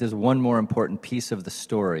I think there's one more important piece of the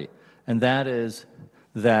story, and that is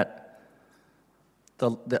that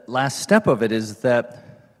the last step of it is that.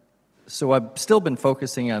 So I've still been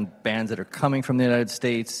focusing on bands that are coming from the United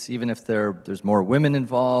States, even if there's more women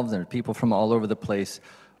involved and people from all over the place.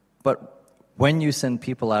 But when you send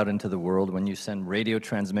people out into the world, when you send radio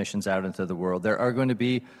transmissions out into the world, there are going to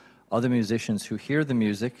be other musicians who hear the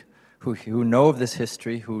music, who know of this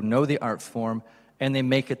history, who know the art form, and they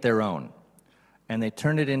make it their own. And they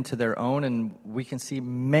turn it into their own, and we can see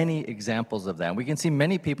many examples of that. We can see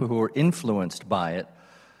many people who were influenced by it,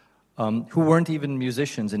 who weren't even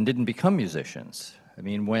musicians and didn't become musicians. I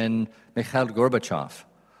mean, when Mikhail Gorbachev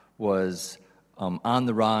was on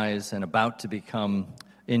the rise and about to become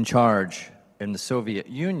in charge in the Soviet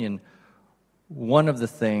Union, one of the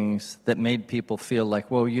things that made people feel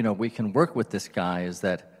like, well, we can work with this guy is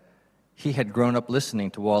that he had grown up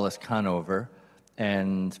listening to Wallace Conover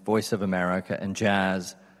and Voice of America and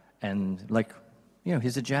jazz, and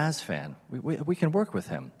he's a jazz fan. We can work with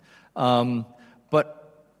him. But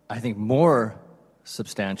I think more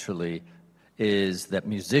substantially is that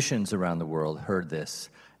musicians around the world heard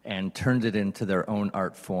this and turned it into their own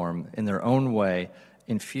art form in their own way,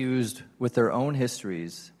 infused with their own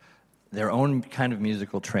histories, their own kind of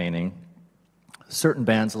musical training. Certain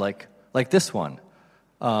bands like this one,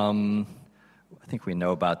 I think we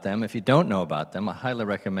know about them. If you don't know about them, I highly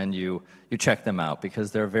recommend you check them out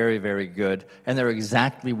because they're very, very good, and they're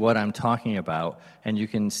exactly what I'm talking about, and you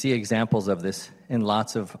can see examples of this in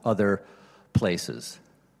lots of other places.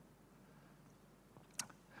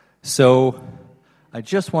 So I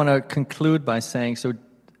just want to conclude by saying, so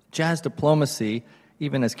jazz diplomacy,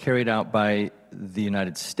 even as carried out by the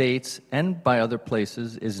United States and by other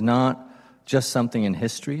places, is not just something in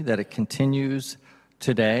history, that it continues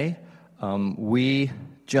today. We,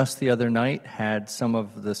 just the other night, had some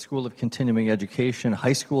of the School of Continuing Education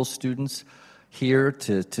high school students here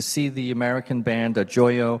to see the American band,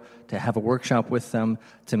 Joyo, to have a workshop with them,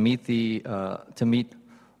 to meet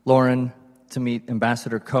Lauren, to meet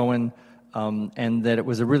Ambassador Cohen, and that it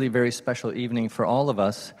was a really very special evening for all of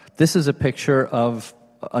us. This is a picture of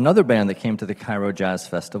another band that came to the Cairo Jazz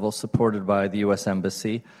Festival, supported by the U.S.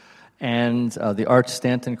 Embassy, and the Art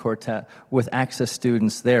Stanton Quartet with Access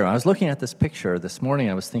students there. I was looking at this picture this morning.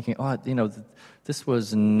 I was thinking, this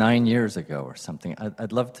was 9 years ago or something.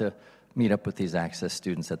 I'd love to meet up with these Access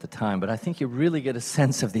students at the time, but I think you really get a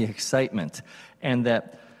sense of the excitement. And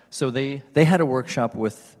that, so they had a workshop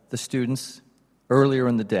with the students earlier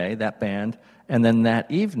in the day, that band, and then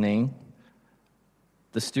that evening,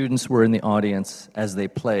 the students were in the audience as they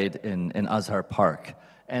played in Azhar Park.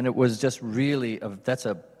 And it was just really, that's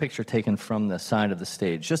a picture taken from the side of the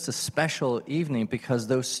stage, just a special evening because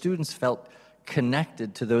those students felt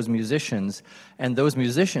connected to those musicians, and those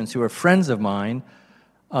musicians who are friends of mine,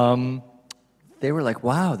 they were like,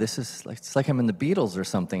 wow, this is like, it's like I'm in the Beatles or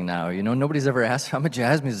something now, you know? Nobody's ever asked, I'm a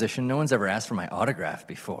jazz musician, no one's ever asked for my autograph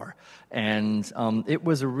before. And it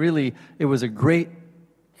was a great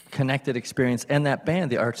connected experience. And that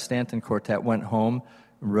band, the Art Stanton Quartet, went home,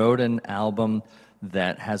 wrote an album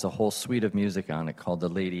that has a whole suite of music on it called the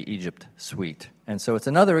Lady Egypt Suite. And so it's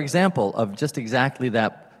another example of just exactly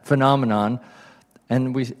that phenomenon.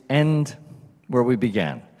 And we end where we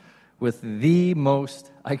began, with the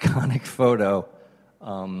most iconic photo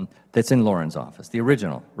that's in Lauren's office, the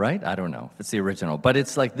original, right? I don't know if it's the original, but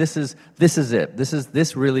it's like this is it.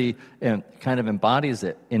 This really kind of embodies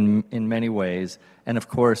it in many ways, and of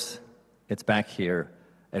course, it's back here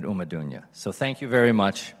at Dunya. So thank you very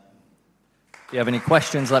much. If you have any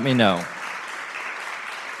questions, let me know.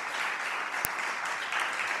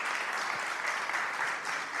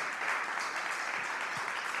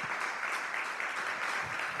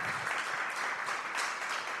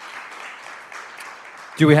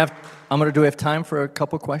 Do we have time for a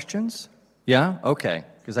couple questions? Yeah? Okay.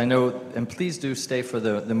 Because I know, and please do stay for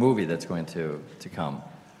the movie that's going to come.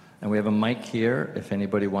 And we have a mic here if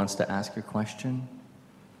anybody wants to ask a question.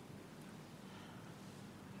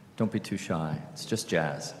 Don't be too shy. It's just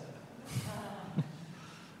jazz.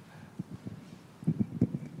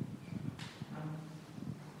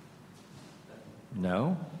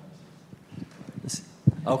 No?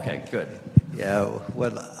 Okay, good. Yeah,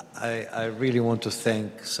 well, I really want to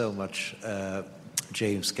thank so much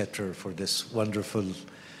James Ketterer for this wonderful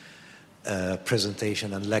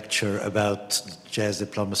presentation and lecture about jazz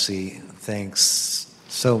diplomacy. Thanks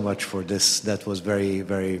so much for this. That was very,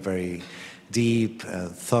 very, very deep,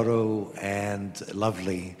 thorough, and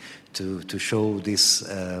lovely to show this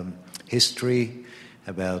history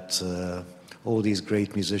about all these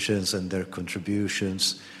great musicians and their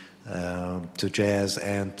contributions to jazz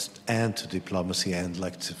and to diplomacy, and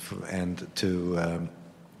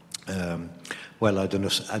well, I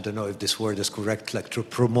don't know if this word is correct, like to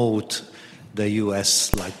promote the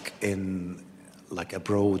U.S. like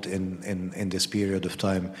abroad in this period of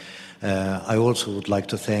time. I also would like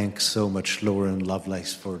to thank so much Lauren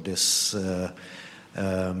Lovelace for this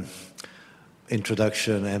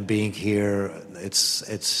introduction and being here. It's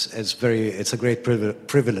a great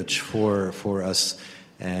privilege for us.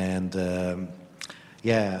 And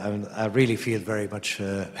yeah, I really feel very much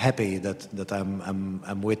happy that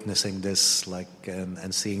I'm witnessing this,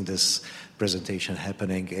 and seeing this presentation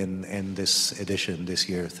happening in this edition this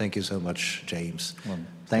year. Thank you so much, James. Well,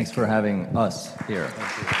 thanks for having us here.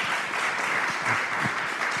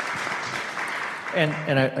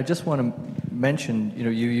 And I just want to mention, you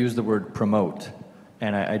use the word promote,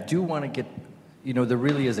 and I do want to get, there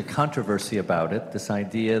really is a controversy about it. This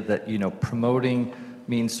idea that promoting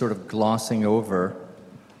means sort of glossing over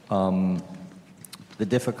the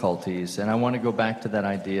difficulties. And I want to go back to that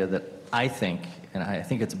idea that I think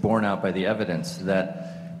it's borne out by the evidence,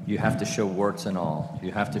 that you have to show warts and all.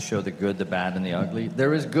 You have to show the good, the bad, and the ugly.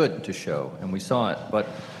 There is good to show, and we saw it. But,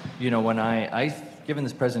 when I've given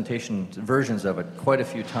this presentation, versions of it, quite a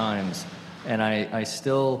few times, and I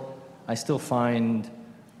still find,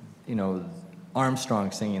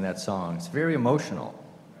 Armstrong singing that song. It's very emotional.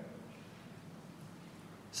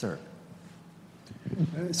 Sir.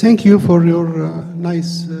 Thank you for your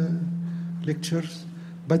nice lectures,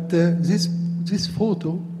 but this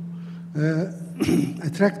photo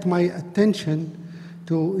attract my attention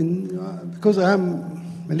because I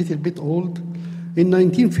am a little bit old. In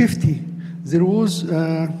 1950, there was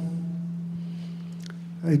a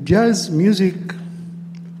jazz music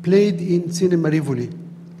played in Cinema Rivoli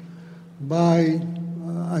by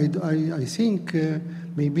I think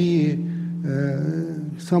maybe.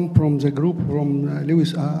 Some from the group from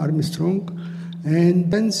Louis Armstrong, and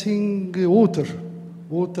dancing water.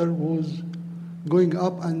 Water was going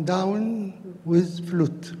up and down with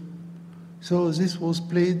flute. So this was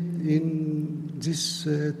played in this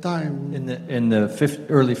time. In the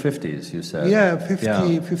early 50s, you said? Yeah,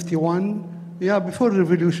 51. Yeah, before the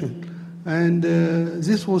revolution. And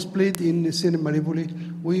this was played in Cinema Rivoli.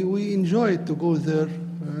 We enjoyed to go there,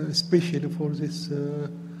 especially for this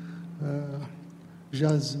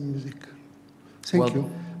jazz music. Thank you.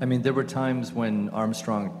 I mean, there were times when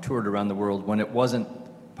Armstrong toured around the world when it wasn't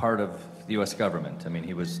part of the U.S. government. I mean,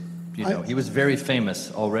 he was, he was very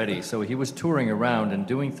famous already, so he was touring around and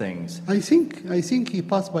doing things. I think he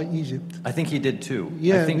passed by Egypt. I think he did too.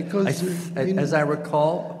 Yeah, I think, because as I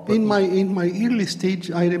recall, in my early stage,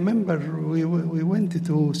 I remember we went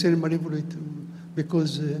to Cinema Rivoli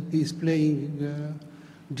because he's playing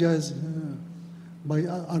jazz by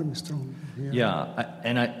Armstrong. Yeah,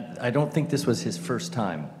 I don't think this was his first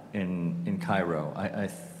time in Cairo. I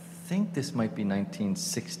think this might be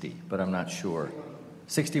 1960, but I'm not sure.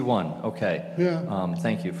 61, okay. Yeah.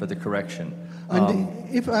 Thank you for the correction.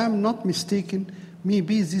 And if I'm not mistaken,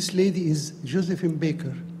 maybe this lady is Josephine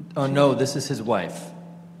Baker. Oh, no, this is his wife.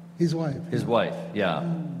 His wife. His wife, yeah.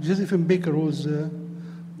 Josephine Baker was a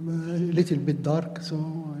little bit dark, so...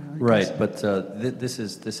 Right, but this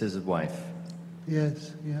is his wife.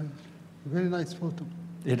 Yes, yeah. Very nice photo.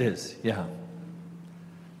 It is, yeah.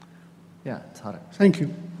 Yeah, Tahrir. Thank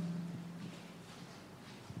you.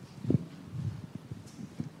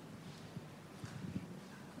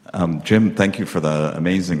 Jim, thank you for the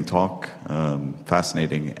amazing talk.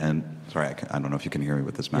 Fascinating and, sorry, I don't know if you can hear me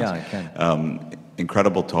with this mask. Yeah, I can.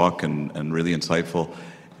 Incredible talk and really insightful.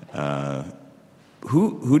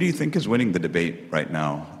 Who do you think is winning the debate right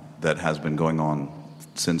now that has been going on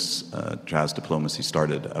since jazz diplomacy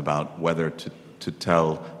started about whether to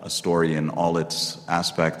tell a story in all its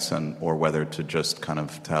aspects or whether to just kind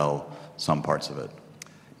of tell some parts of it?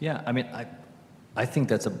 Yeah, I mean, I think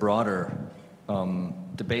that's a broader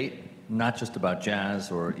debate, not just about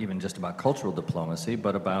jazz or even just about cultural diplomacy,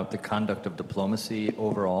 but about the conduct of diplomacy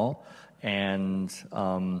overall. And,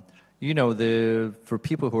 for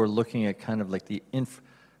people who are looking at kind of like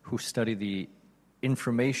who study the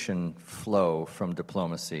information flow from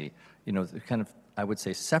diplomacy, kind of, I would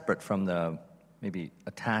say, separate from the, maybe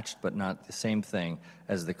attached but not the same thing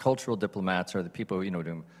as the cultural diplomats or the people,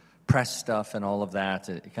 doing press stuff and all of that,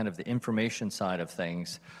 kind of the information side of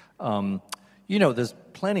things. There's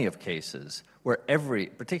plenty of cases where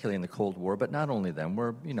particularly in the Cold War, but not only them,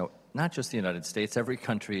 where, not just the United States, every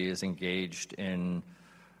country is engaged in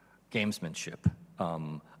gamesmanship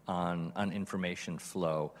on information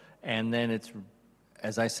flow. And then it's,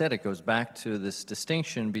 as I said, it goes back to this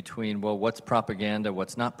distinction between, well, what's propaganda,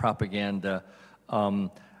 what's not propaganda.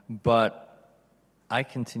 But I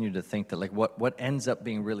continue to think that what ends up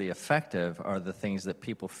being really effective are the things that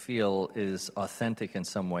people feel is authentic in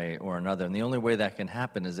some way or another. And the only way that can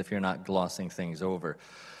happen is if you're not glossing things over.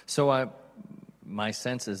 So my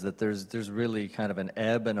sense is that there's really kind of an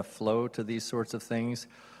ebb and a flow to these sorts of things.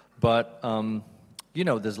 But,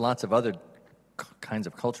 there's lots of other kinds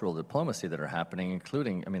of cultural diplomacy that are happening,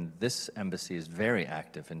 including, this embassy is very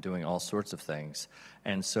active in doing all sorts of things.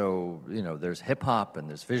 And so, there's hip-hop, and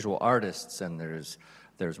there's visual artists, and there's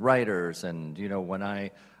writers, and, when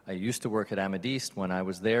I used to work at Amadiste, when I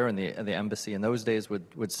was there, and the embassy in those days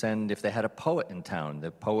would send, if they had a poet in town,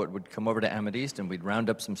 the poet would come over to Amadiste, and we'd round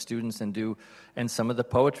up some students and some of the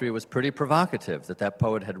poetry was pretty provocative that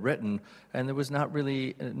poet had written, and there was not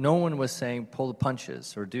really, no one was saying pull the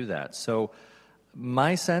punches or do that. So,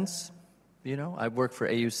 my sense, I work for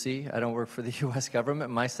AUC, I don't work for the U.S.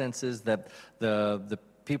 government. My sense is that the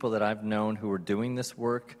people that I've known who are doing this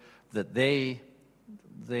work, that they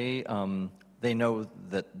know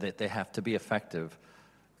that they have to be effective,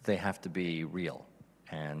 they have to be real,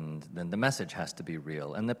 and then the message has to be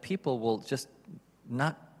real, and the people will just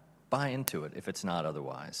not buy into it if it's not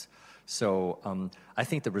otherwise. So I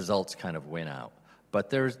think the results kind of win out, but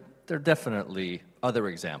there are definitely other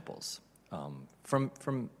examples.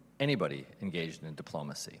 From anybody engaged in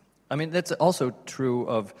diplomacy. That's also true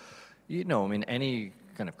of, any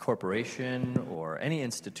kind of corporation or any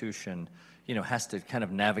institution, has to kind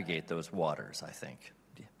of navigate those waters, I think.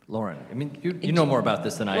 Lauren, you know more about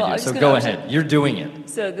this than I do, so go ahead. You're doing it.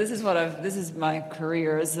 So this is my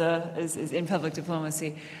career is in public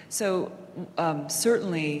diplomacy. So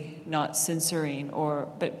certainly not censoring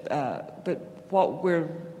but what we're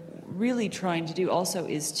really trying to do also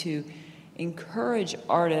is to encourage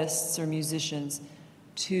artists or musicians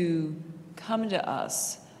to come to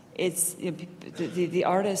us. It's the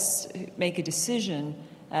artists make a decision,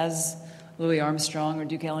 as Louis Armstrong or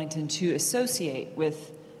Duke Ellington, to associate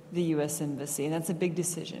with the U.S. Embassy, and that's a big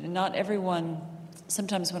decision. And not everyone.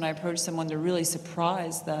 Sometimes when I approach someone, they're really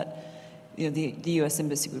surprised that the U.S.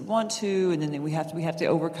 Embassy would want to, and then we have to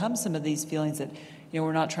overcome some of these feelings that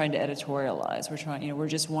we're not trying to editorialize. We're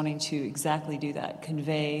just wanting to exactly do that,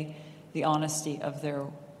 convey the honesty of their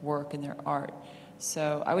work and their art.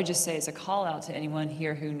 So I would just say, as a call out to anyone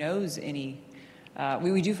here who knows any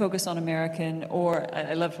We do focus on American, or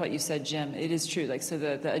I love what you said, Jim. It is true. Like, so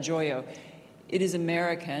the Ajoyo, it is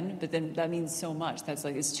American, but then that means so much. That's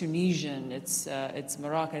like, it's Tunisian, it's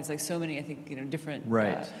Moroccan. It's like so many, I think, different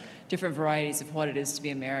different varieties of what it is to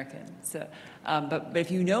be American. So, but if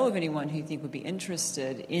you know of anyone who you think would be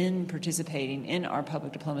interested in participating in our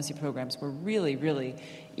public diplomacy programs, we're really, really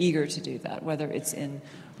eager to do that, whether it's in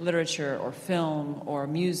literature or film or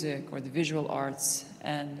music or the visual arts.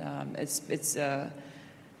 And it is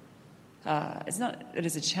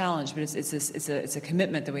a challenge, but it's a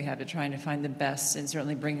commitment that we have to trying to find the best, and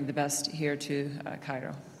certainly bringing the best here to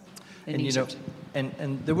Cairo. In Egypt.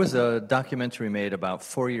 And there was a documentary made about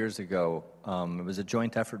 4 years ago. It was a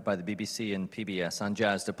joint effort by the BBC and PBS on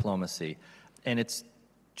jazz diplomacy, and it's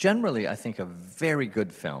generally, I think, a very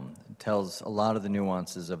good film. It tells a lot of the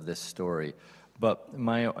nuances of this story. But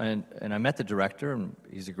and I met the director, and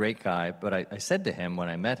he's a great guy, but I said to him when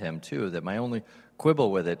I met him, too, that my only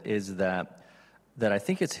quibble with it is that I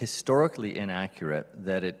think it's historically inaccurate,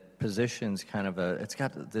 that it positions kind of it's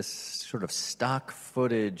got this sort of stock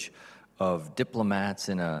footage of diplomats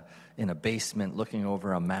in a basement looking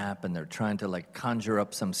over a map, and they're trying to like conjure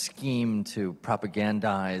up some scheme to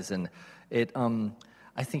propagandize, and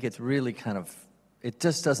I think it's really kind of, it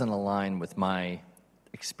just doesn't align with my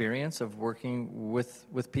experience of working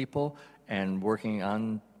with people and working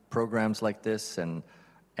on programs like this, and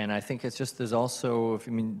I think it's just, there's also,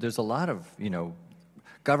 there's a lot of,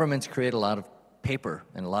 governments create a lot of paper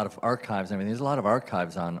and a lot of archives. There's a lot of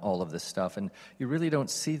archives on all of this stuff, and you really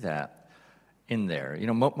don't see that in there.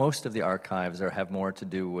 Most of the archives have more to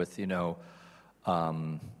do with,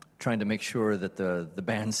 trying to make sure that the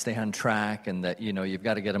bands stay on track, and that, you've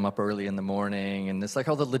got to get them up early in the morning, and it's like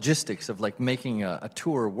all the logistics of like making a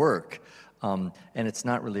tour work. And it's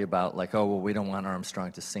not really about like, oh, well, we don't want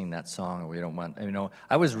Armstrong to sing that song, or we don't want,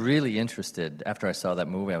 I was really interested after I saw that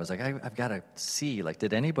movie. I was like, I've got to see, like,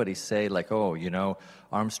 did anybody say like, oh,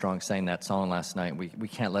 Armstrong sang that song last night, we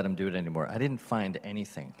can't let him do it anymore. I didn't find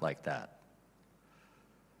anything like that.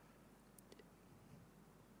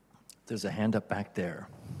 There's a hand up back there.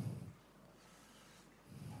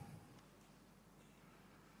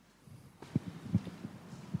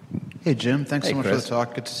 Hey, Jim. Thanks so much for the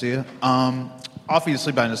talk. Good to see you.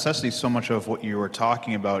 Obviously, by necessity, so much of what you were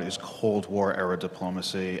talking about is Cold War era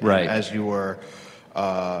diplomacy. Right. And as you were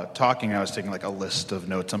talking, I was taking like a list of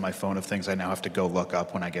notes on my phone of things I now have to go look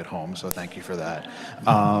up when I get home. So thank you for that.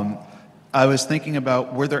 I was thinking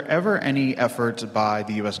about, were there ever any efforts by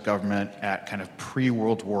the U.S. government at kind of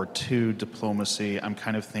pre-World War II diplomacy? I'm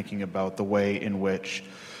kind of thinking about the way in which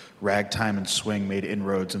ragtime and swing made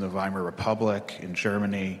inroads in the Weimar Republic, in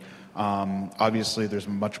Germany. Obviously, there's a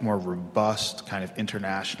much more robust kind of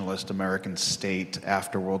internationalist American state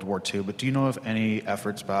after World War II, but do you know of any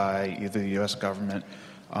efforts by either the U.S. government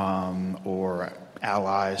or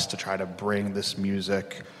allies to try to bring this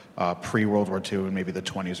music pre-World War II in maybe the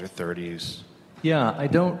 20s or 30s? Yeah, I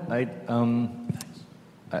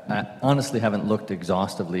honestly haven't looked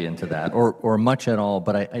exhaustively into that, or much at all,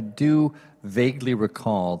 but I do vaguely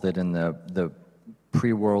recall that in the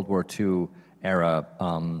pre-World War II era,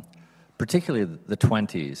 particularly the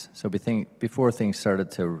 20s, so before things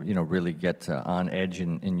started to really get on edge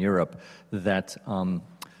in Europe, that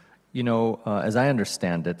as I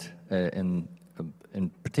understand it, in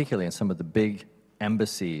particularly in some of the big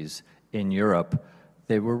embassies in Europe,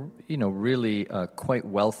 they were really quite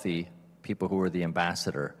wealthy people who were the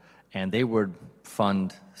ambassador, and they would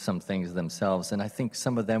fund some things themselves, and I think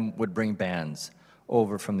some of them would bring bands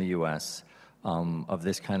over from the U.S. Of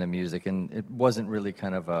this kind of music, and it wasn't really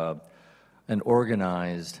kind of an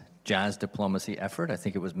organized jazz diplomacy effort. I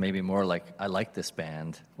think it was maybe more like, I like this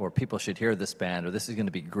band, or people should hear this band, or this is going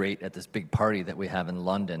to be great at this big party that we have in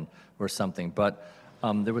London or something. But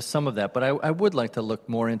there was some of that, but I would like to look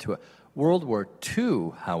more into it. World War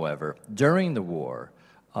II, however, during the war,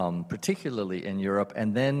 particularly in Europe,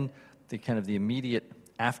 and then the kind of the immediate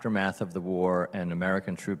aftermath of the war and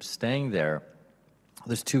American troops staying there,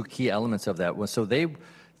 there's two key elements of that. So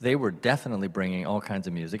they were definitely bringing all kinds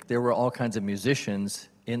of music. There were all kinds of musicians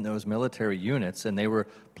in those military units, and they were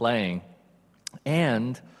playing.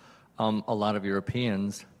 And a lot of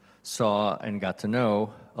Europeans saw and got to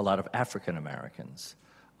know a lot of African Americans.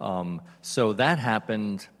 So that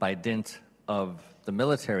happened by dint of the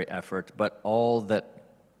military effort, but all that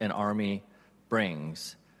an army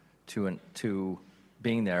brings to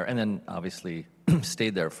being there, and then obviously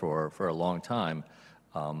stayed there for a long time.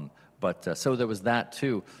 So there was that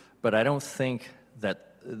too. But I don't think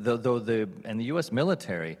that, though the U.S.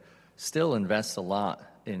 military still invests a lot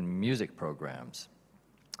in music programs.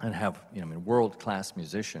 and have, I mean, world-class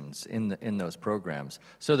musicians in those programs.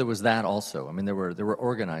 So there was that also. I mean, there were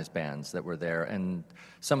organized bands that were there, and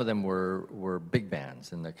some of them were big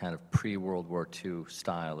bands in the kind of pre-World War II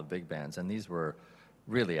style of big bands, and these were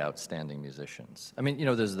really outstanding musicians. I mean,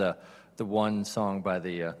 there's the one song by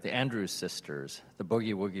the Andrews Sisters, the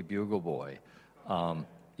Boogie Woogie Bugle Boy.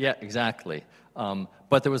 Yeah, exactly.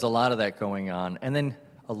 But there was a lot of that going on, and then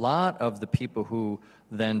a lot of the people who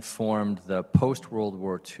then formed the post-World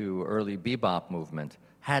War II early bebop movement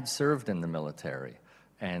had served in the military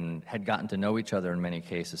and had gotten to know each other in many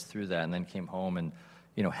cases through that, and then came home and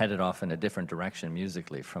headed off in a different direction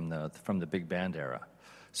musically from the big band era.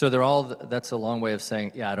 So that's a long way of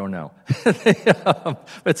saying, yeah, I don't know.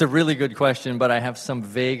 It's a really good question, but I have some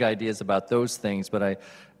vague ideas about those things, but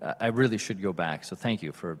I really should go back. So thank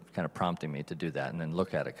you for kind of prompting me to do that and then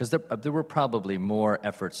look at it, because there were probably more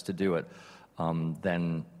efforts to do it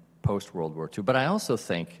than post-World War II. But I also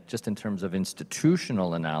think, just in terms of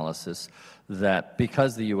institutional analysis, that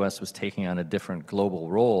because the U.S. was taking on a different global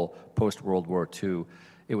role post-World War II,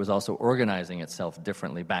 it was also organizing itself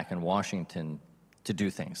differently back in Washington to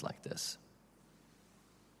do things like this.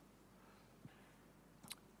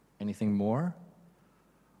 Anything more?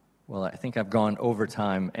 Well, I think I've gone over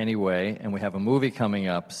time anyway, and we have a movie coming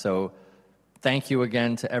up, so thank you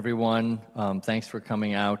again to everyone. Thanks for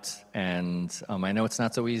coming out, and I know it's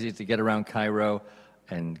not so easy to get around Cairo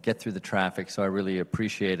and get through the traffic, so I really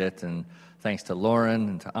appreciate it, and thanks to Lauren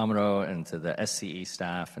and to Amro and to the SCE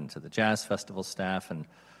staff and to the Jazz Festival staff and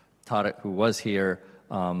Tarek, who was here.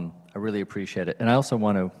 I really appreciate it. And I also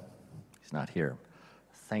want to, he's not here,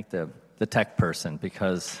 thank the tech person,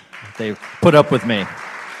 because they put up with me.